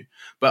honest with you.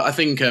 But I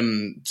think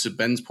to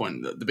Ben's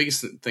point, the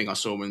biggest thing I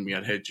saw when we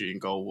had Hedgie in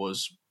goal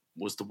was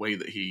the way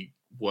that he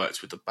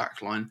worked with the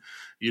back line.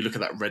 You look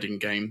at that Reading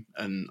game,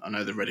 and I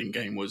know the Reading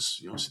game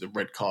was, obviously the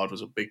red card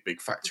was a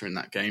big factor in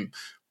that game.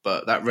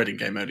 But that Reading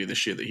game earlier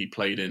this year that he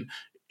played in,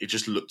 it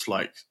just looked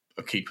like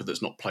a keeper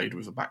that's not played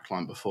with a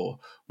backline before.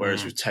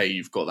 Whereas with Tay,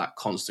 you've got that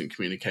constant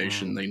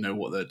communication. They know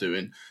what they're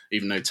doing.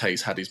 Even though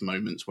Tay's had his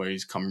moments where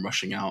he's come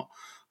rushing out,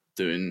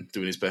 doing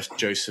his best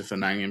Joseph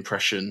Anang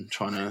impression,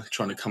 trying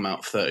to come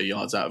out 30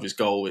 yards out of his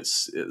goal.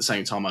 It's at the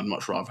same time, I'd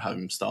much rather have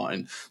him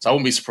starting. So I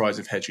wouldn't be surprised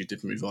if Hedgie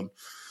did move on.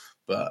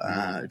 But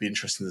it'd be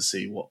interesting to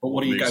see what. But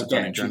what do you go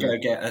get? Do you go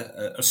get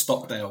a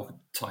Stockdale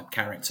type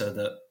character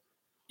that,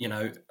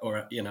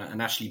 or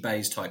an Ashley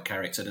Bayes type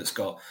character that's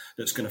going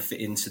to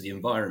fit into the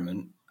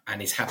environment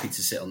and is happy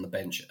to sit on the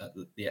bench at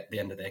the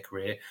end of their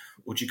career?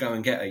 Or do you go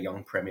and get a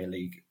young Premier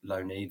League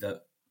loanee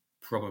that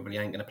probably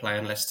ain't going to play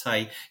unless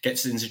Tay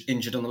gets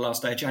injured on the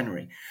last day of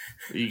January?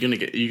 You're going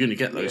to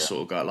get those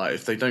sort of guys. Like,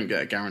 if they don't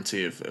get a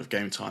guarantee of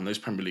game time, those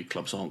Premier League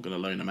clubs aren't going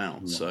to loan them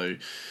out. No. So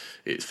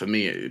for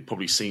me, it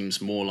probably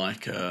seems more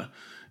like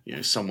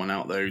someone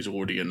out there who's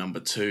already a number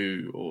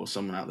two, or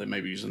someone out there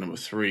maybe who's a number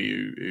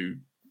three who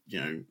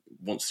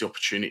wants the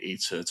opportunity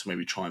to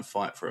maybe try and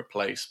fight for a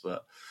place.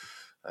 But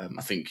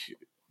I think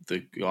the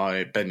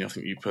guy, Ben, I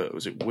think you put,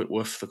 was it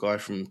Whitworth, the guy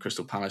from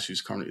Crystal Palace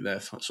who's currently their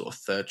sort of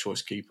third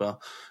choice keeper,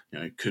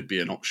 could be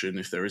an option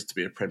if there is to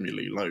be a Premier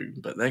League loan,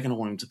 but they're going to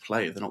want him to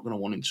play. They're not going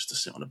to want him just to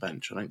sit on a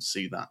bench. I don't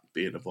see that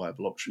being a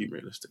viable option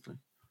realistically.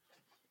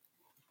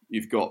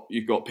 You've got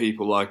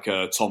people like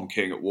Tom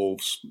King at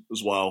Wolves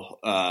as well.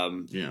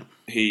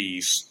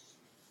 He's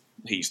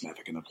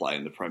never going to play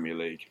in the Premier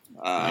League.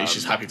 He's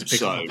just happy to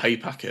pick up a pay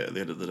packet at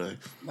the end of the day.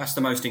 That's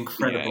the most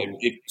incredible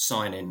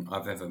signing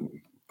I've ever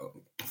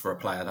for a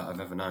player that I've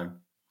ever known.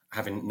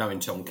 Knowing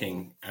Tom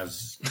King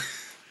as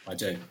I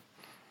do.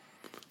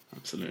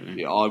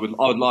 Absolutely. Yeah,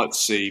 I'd like to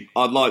see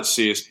us. I'd love to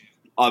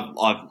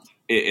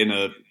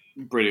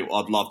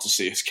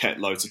see us get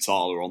Lota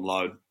Tyler on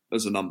loan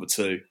as a number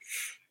two.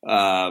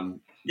 I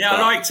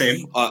liked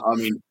him.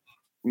 I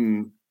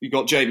mean, you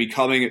got Jamie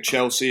Cumming at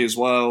Chelsea as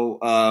well.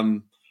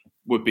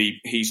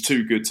 He's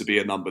too good to be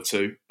a number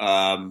two,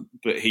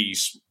 but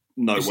he's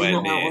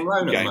nowhere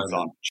near game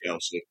time at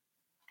Chelsea.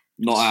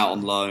 Not out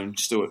on loan,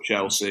 still at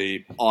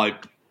Chelsea.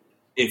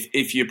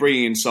 If you're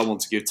bringing in someone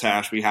to give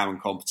Ashby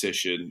Hammond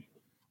competition,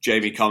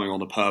 Jamie Cumming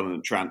on a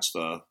permanent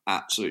transfer,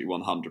 absolutely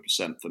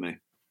 100% for me.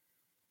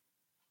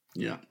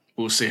 Yeah,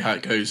 we'll see how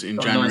it goes in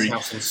January. Nice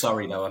house in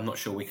Surrey, though. I'm not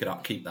sure we could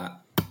upkeep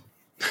that.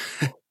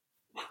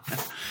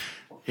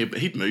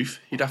 He'd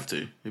move. He'd have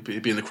to. He'd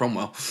be in the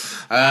Cromwell.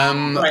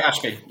 Great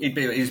Ashby. He'd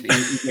be a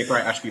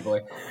great Ashby boy.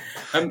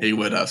 He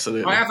would,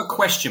 absolutely. I have a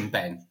question,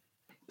 Ben,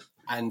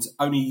 and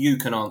only you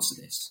can answer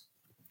this.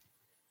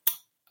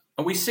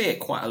 And we see it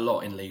quite a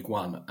lot in League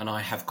One, and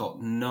I have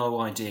got no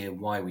idea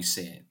why we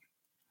see it.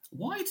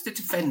 Why do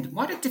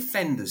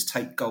defenders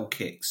take goal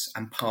kicks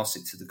and pass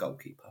it to the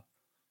goalkeeper?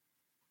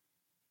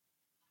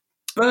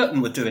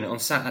 Burton were doing it on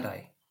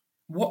Saturday.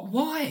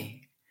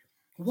 Why?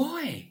 There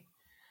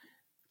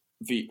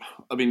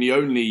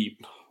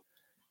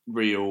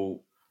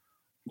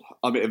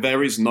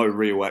is no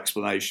real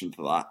explanation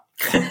for that.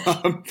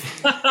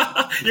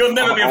 You'll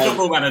never be a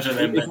football manager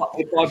then.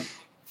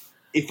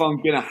 If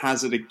I'm going to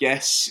hazard a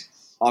guess,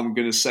 I'm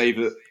going to say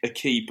that a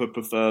keeper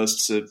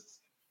prefers to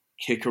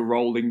kick a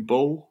rolling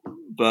ball,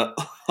 but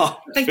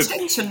they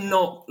tend to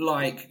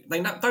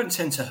don't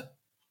tend to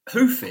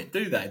hoof it,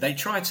 do they? They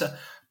try to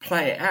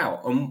play it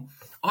out, and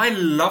I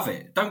love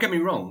it. Don't get me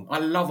wrong, I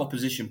love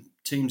opposition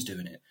teams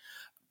doing it,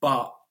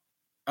 but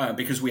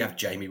because we have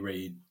Jamie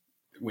Reid,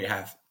 we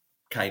have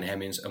Kane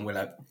Hemmings, and we'll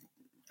have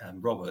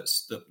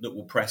Roberts that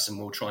will press and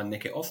will try and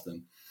nick it off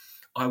them.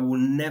 I will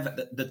never.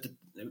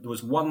 There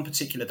was one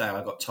particular day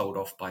I got told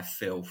off by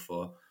Phil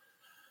for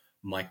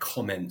my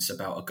comments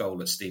about a goal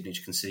that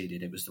Stevenage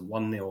conceded. It was the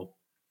 1-0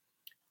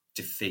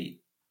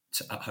 defeat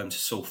at home to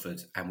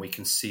Salford, and we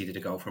conceded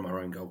a goal from our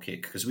own goal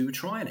kick because we were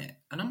trying it.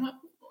 And I'm like,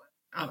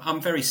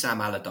 I'm very Sam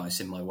Allardyce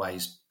in my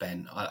ways,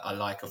 Ben. I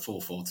like a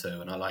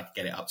 4-4-2 and I like to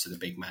get it up to the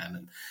big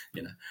man,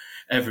 and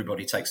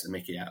everybody takes the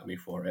mickey out of me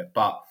for it.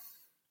 But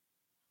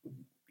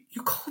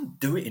you can't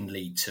do it in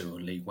League 2 or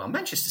League 1.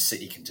 Manchester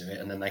City can do it,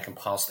 and then they can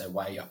pass their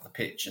way up the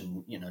pitch,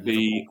 and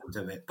Liverpool can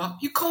do it. But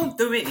you can't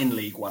do it in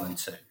League 1 and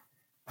 2.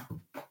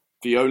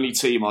 The only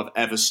team I've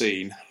ever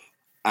seen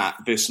at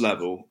this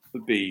level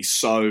be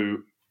so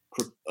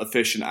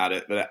efficient at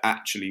it that it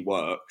actually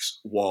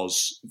works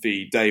was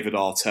the David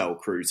Artell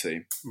crew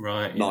team.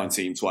 Right.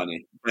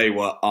 1920. They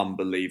were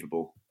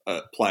unbelievable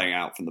at playing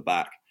out from the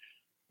back.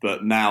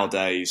 But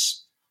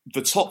nowadays,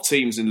 the top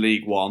teams in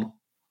League 1,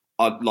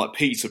 like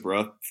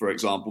Peterborough, for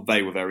example,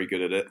 they were very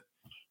good at it.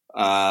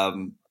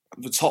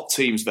 The top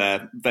teams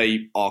there,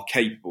 they are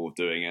capable of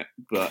doing it,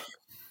 but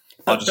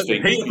I just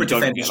think Peterborough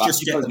defenders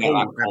just get the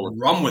ball and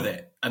run with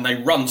it, and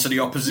they run to the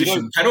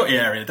opposition penalty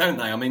area, don't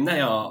they? I mean, they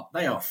are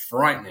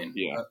frightening.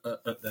 Yeah,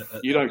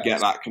 you don't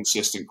get that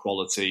consistent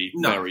quality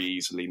very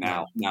easily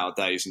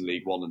nowadays in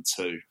League 1 and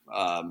 2.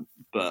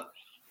 But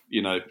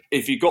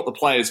if you've got the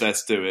players there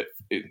to do it,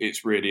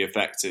 it's really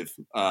effective.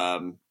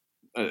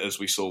 As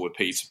we saw with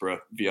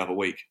Peterborough the other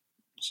week.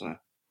 So,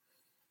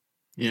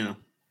 yeah,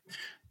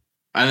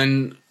 and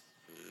then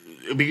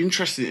it'll be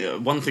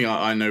interesting. One thing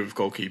I know of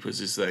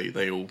goalkeepers is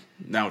they all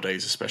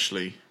nowadays,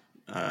 especially,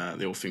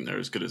 they all think they're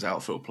as good as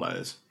outfield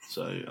players.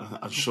 So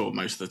I'm sure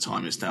most of the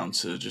time it's down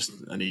to just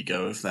an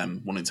ego of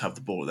them wanting to have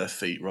the ball at their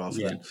feet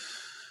rather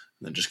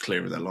than just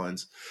clearing their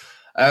lines.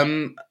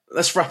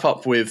 Let's wrap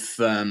up with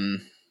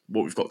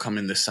what we've got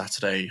coming this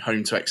Saturday,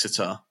 home to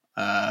Exeter.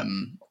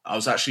 I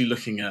was actually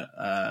looking at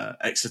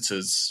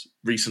Exeter's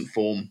recent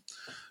form.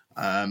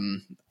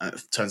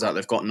 It turns out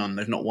they've got none.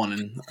 They've not won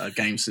in a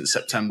game since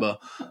September.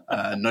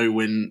 No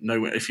win.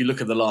 If you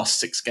look at the last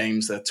 6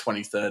 games, they're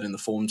 23rd in the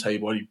form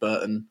table. Only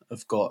Burton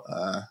have got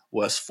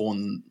worse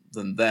form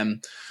than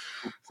them.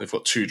 They've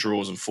got 2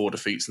 draws and 4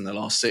 defeats in their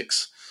last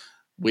 6.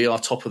 We are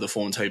top of the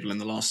form table in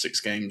the last 6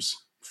 games,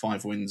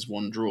 5 wins,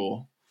 1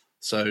 draw.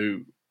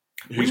 So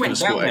who's going to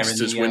score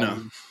Exeter's winner?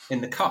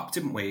 In the cup,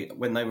 didn't we?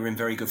 When they were in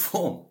very good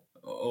form.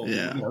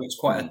 It's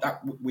quite.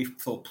 We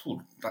thought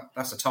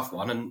that's a tough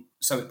one, and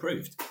so it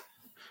proved.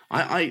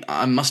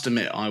 I must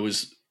admit, I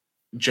was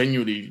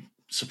genuinely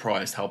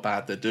surprised how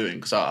bad they're doing,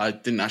 because I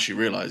didn't actually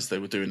realise they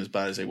were doing as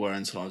bad as they were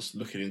until I was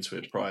looking into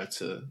it prior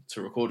to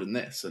recording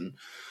this. And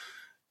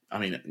I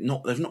mean,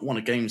 they've not won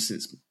a game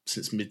since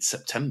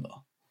mid-September.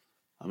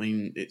 I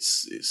mean,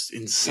 it's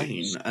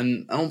insane.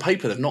 And on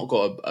paper, they've not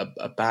got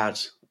a bad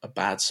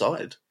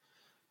side.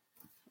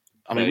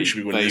 I mean, we should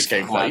be winning this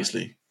game quite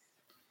easily.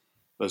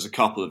 There's a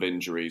couple of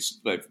injuries.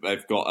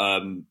 They've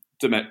got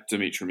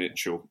Dimitri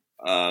Mitchell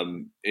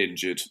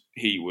injured.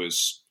 He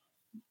was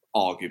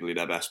arguably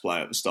their best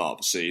player at the start of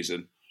the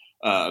season.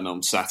 And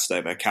on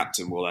Saturday, their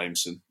captain, Will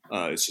Aimson,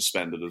 is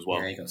suspended as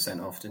well. Yeah, he got sent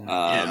off, didn't he?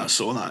 I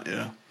saw that,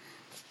 yeah.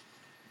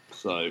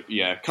 So,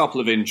 a couple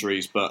of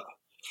injuries, but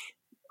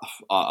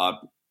I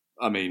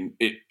mean,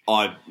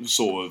 I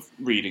sort of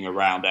reading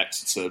around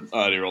Exeter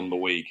earlier on in the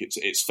week.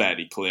 It's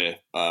fairly clear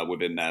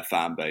within their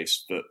fan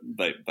base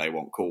that they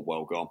want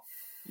Caldwell gone.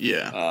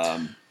 Yeah.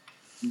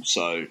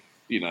 So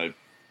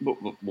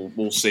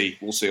we'll see.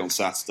 We'll see on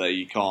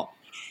Saturday.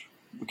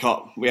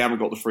 We haven't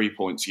got the 3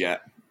 points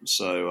yet,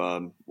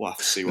 so we'll have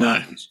to see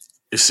what happens.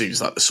 It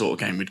seems like the sort of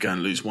game we'd go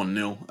and lose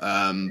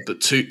 1-0. But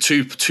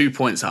two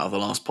points out of the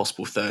last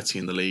possible 30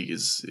 in the league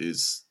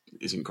is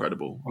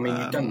incredible. I mean,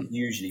 you don't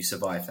usually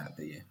survive that,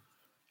 do you?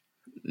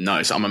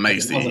 No, so I'm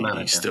amazed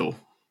he's still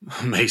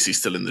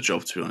in the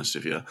job, to be honest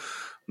with you.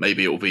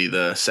 Maybe it will be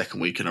the second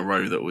week in a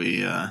row that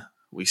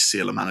we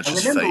seal a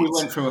manager's fate. I remember we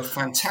went through a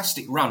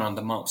fantastic run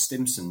under Mark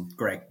Stimson,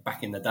 Greg,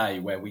 back in the day,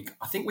 where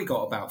I think we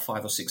got about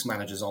 5 or 6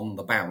 managers on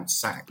the bounce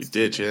sacked. We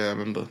did, yeah, I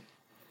remember.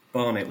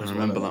 Barnett was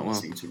one that I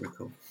seem to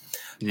recall.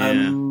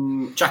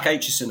 Yeah. Jack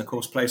Aitchison, of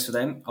course, plays for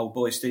them. Old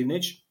boy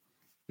Stevenage.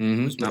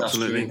 Mm-hmm,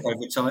 absolutely. During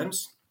COVID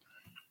times.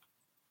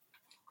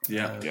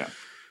 Yeah.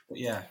 But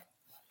yeah.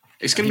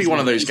 It's going to be one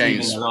of those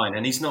games. Line,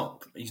 and he's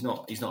not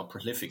a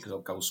prolific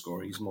goal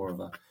scorer. He's more of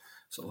a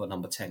sort of a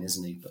number 10,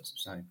 isn't he? But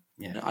so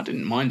yeah, I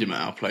didn't mind him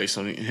at our place.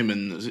 I think him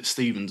and is it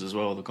Stevens as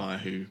well, the guy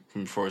who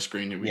from Forest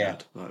Green who we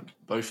had. Like,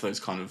 both of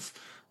those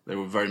they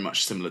were very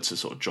much similar to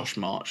sort of Josh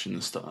March in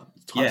the start.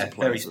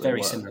 Very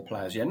similar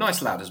players. Yeah,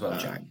 nice lad as well,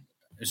 Jack.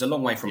 It's a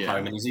long way from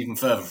home, and he's even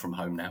further from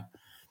home now.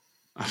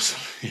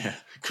 Absolutely, yeah.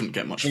 Couldn't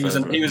get much. He was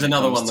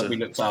another one that we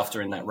looked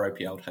after in that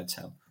ropey old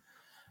hotel.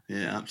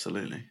 Yeah,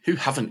 absolutely. Who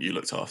haven't you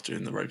looked after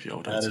in the ropey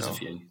old hotel?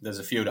 There's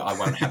a few that I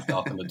won't have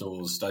darken the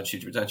doors. Don't you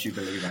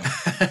believe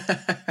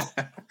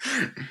that?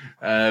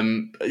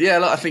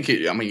 I think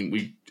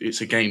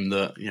it's a game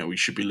that we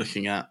should be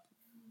looking at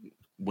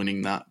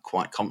winning that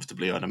quite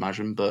comfortably, I'd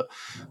imagine. But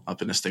I've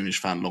been a Stevenage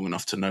fan long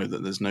enough to know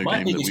that there's no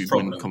game that we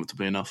win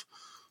comfortably enough.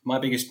 My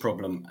biggest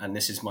problem, and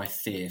this is my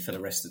fear for the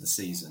rest of the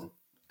season,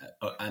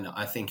 and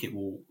I think it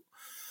will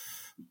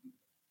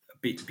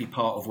be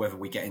part of whether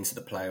we get into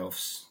the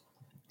playoffs,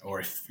 or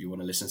if you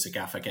want to listen to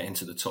Gaffer, get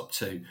into the top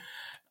 2,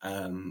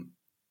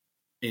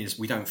 is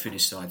we don't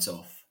finish sides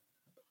off.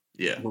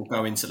 Yeah. We'll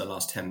go into the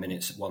last 10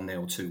 minutes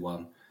 1-0,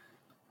 2-1.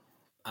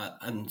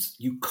 And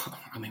you can't,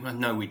 I mean, I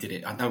know we did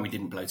it. I know we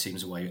didn't blow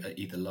teams away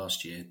either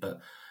last year, but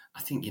I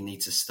think you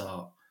need to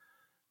start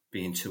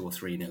being 2 or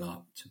 3-0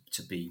 up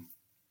to be,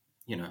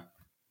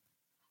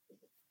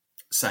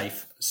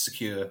 safe,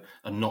 secure,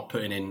 and not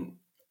putting in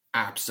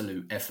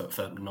absolute effort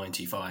for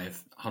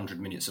 95, 100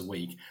 minutes a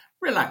week.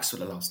 Relax for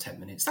the last 10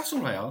 minutes. That's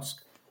all I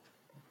ask.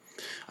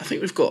 I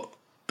think we've got,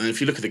 and if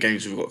you look at the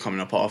games we've got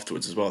coming up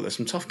afterwards as well, there's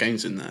some tough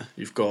games in there.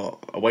 You've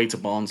got away to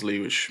Barnsley,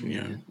 which,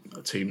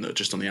 a team that are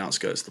just on the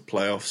outskirts of the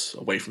playoffs,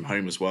 away from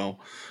home as well.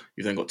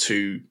 You've then got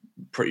 2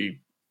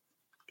 pretty,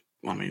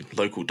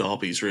 local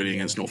derbies really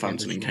against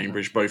Northampton and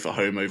Cambridge, both at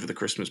home over the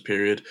Christmas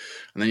period.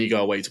 And then you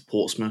go away to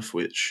Portsmouth,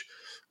 which,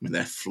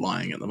 they're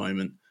flying at the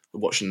moment.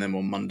 Watching them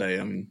on Monday,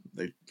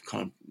 they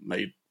kind of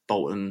made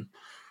Bolton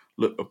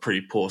look a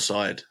pretty poor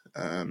side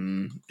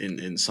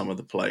in some of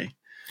the play.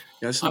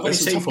 Yeah, I've only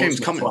seen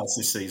Portsmouth twice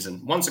this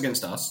season. Once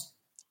against us,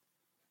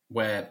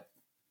 where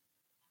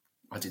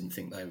I didn't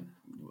think they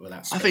were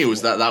that special. I think it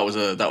was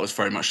that was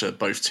very much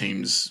both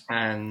teams.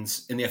 And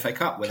in the FA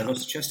Cup, where they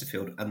lost to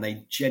Chesterfield, and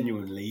they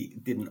genuinely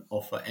didn't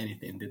offer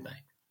anything, did they?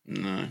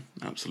 No,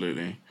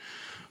 absolutely.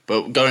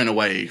 But going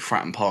away,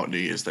 Fratton Park New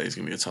Year's Day is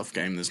going to be a tough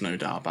game. There's no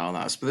doubt about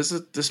that. But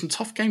there's some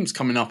tough games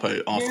coming up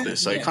after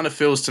this. So it kind of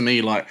feels to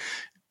me like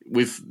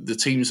with the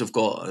teams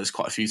there's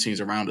quite a few teams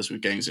around us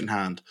with games in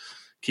hand,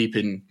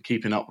 keeping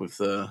up with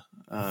the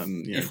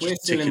if we're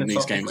still in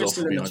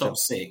the top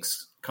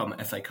 6 come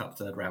FA Cup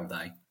third round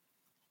day,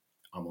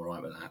 I'm all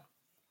right with that.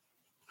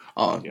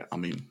 Oh, yeah.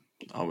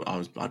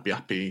 I'd be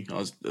happy. I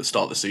was at the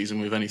start of the season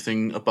with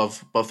anything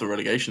above the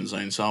relegation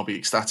zone, so I'll be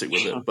ecstatic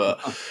with it. But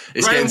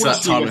it's getting to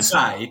that time.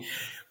 Say,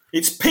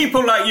 it's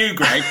people like you,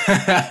 Greg.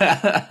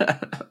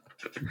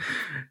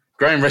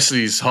 Graham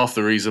Wrestley's half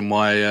the reason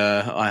why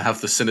I have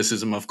the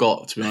cynicism I've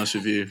got, to be honest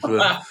with you.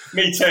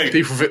 Me too.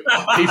 People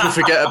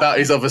forget about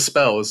his other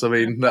spells.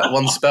 That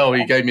one spell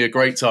he gave me a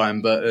great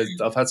time, but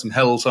I've had some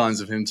hell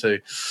times with him too.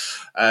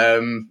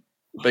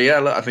 But yeah,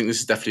 look, I think this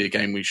is definitely a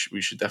game we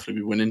should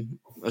definitely be winning.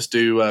 Let's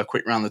do a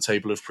quick round the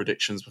table of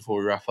predictions before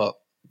we wrap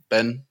up.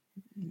 Ben,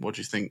 what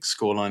do you think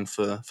scoreline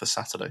for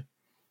Saturday?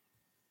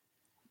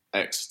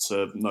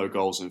 Exeter, no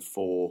goals in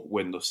 4,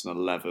 winless in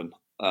 11.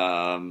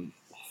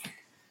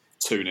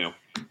 2-0,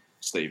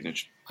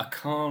 Stevenage. I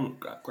can't,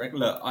 Greg.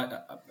 Look,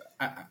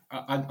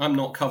 I'm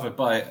not covered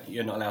by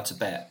you're not allowed to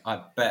bet.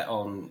 I bet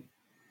on.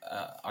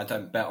 I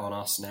don't bet on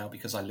us now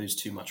because I lose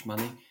too much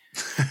money.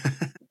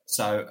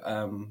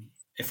 So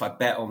if I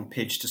bet on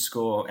Pidge to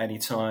score any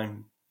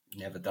time,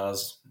 never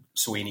does.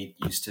 Sweeney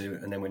used to,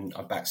 and then when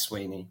I backed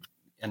Sweeney,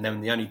 and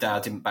then the only day I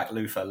didn't back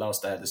Luther,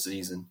 last day of the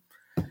season,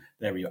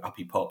 there he up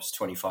he pops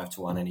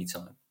 25-1 any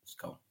time. It's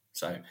gone.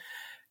 So.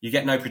 You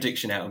get no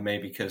prediction out of me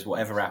because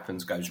whatever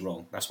happens goes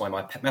wrong. That's why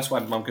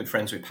I'm good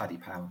friends with Paddy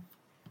Power.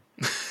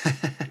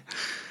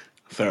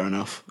 Fair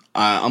enough.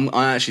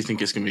 I actually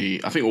think it's going to be.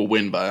 I think we'll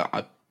win, but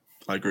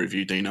I agree with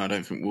you, Dino. I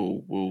don't think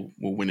we'll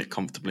win it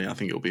comfortably. I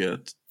think it'll be a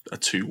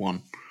 2-1.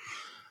 I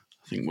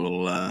think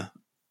we'll.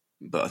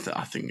 But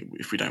I think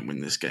if we don't win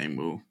this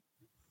game,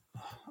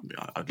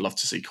 I'd love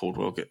to see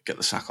Caldwell get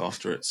the sack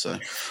after it. So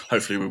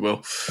hopefully we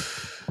will.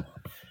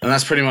 And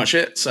that's pretty much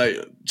it. So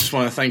just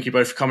want to thank you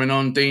both for coming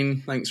on.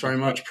 Dean, thanks very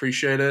much.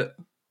 Appreciate it.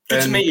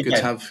 Good to meet you. Good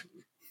to have.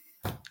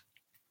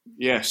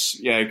 Yes.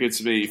 Yeah, good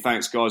to meet you.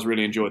 Thanks, guys.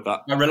 Really enjoyed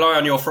that. I rely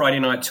on your Friday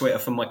night Twitter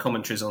for my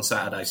commentaries on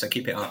Saturday, so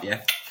keep it up,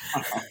 yeah?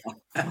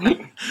 All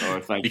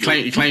right, thank you.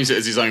 He claims it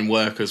as his own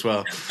work as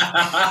well.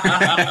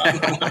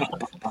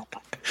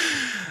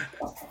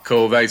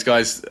 Cool. Thanks,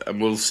 guys.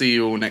 And we'll see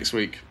you all next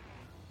week.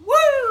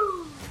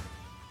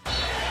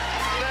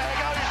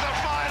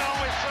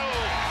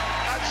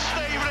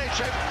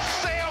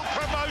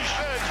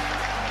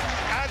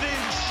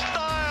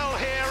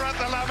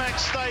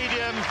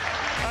 Stadium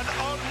and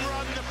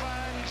on-run the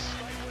fans.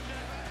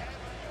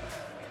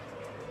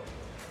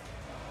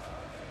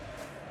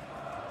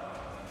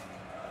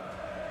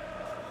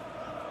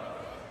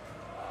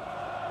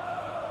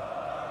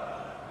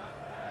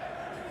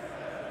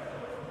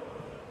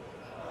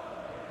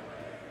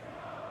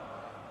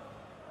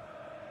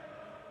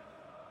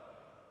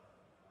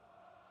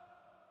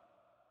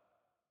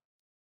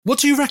 What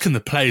do you reckon the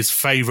player's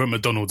favourite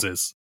McDonald's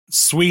is?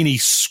 Sweeney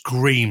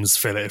screams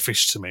fillet of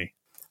fish to me.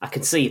 I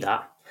can see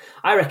that.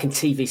 I reckon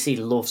TVC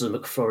loves a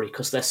McFlurry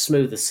because they're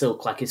smooth as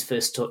silk like his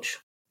first touch.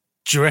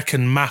 Do you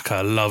reckon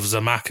Macca loves a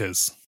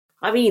Macca's?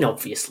 I mean,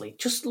 obviously.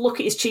 Just look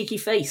at his cheeky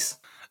face.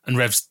 And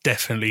Revs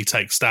definitely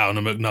takes down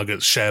a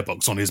McNuggets share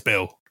box on his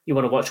bill. You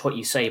want to watch what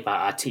you say about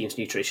our team's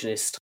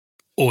nutritionist.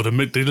 Order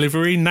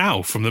McDelivery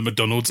now from the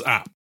McDonald's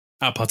app.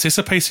 At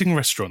participating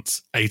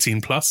restaurants,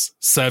 18 plus,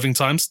 serving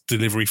times,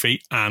 delivery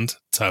fee and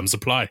terms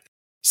apply.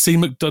 See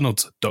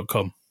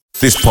mcdonalds.com.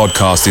 This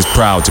podcast is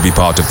proud to be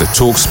part of the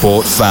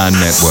TalkSport Fan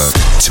Network.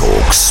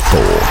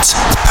 TalkSport.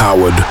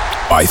 Powered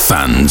by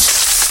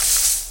fans.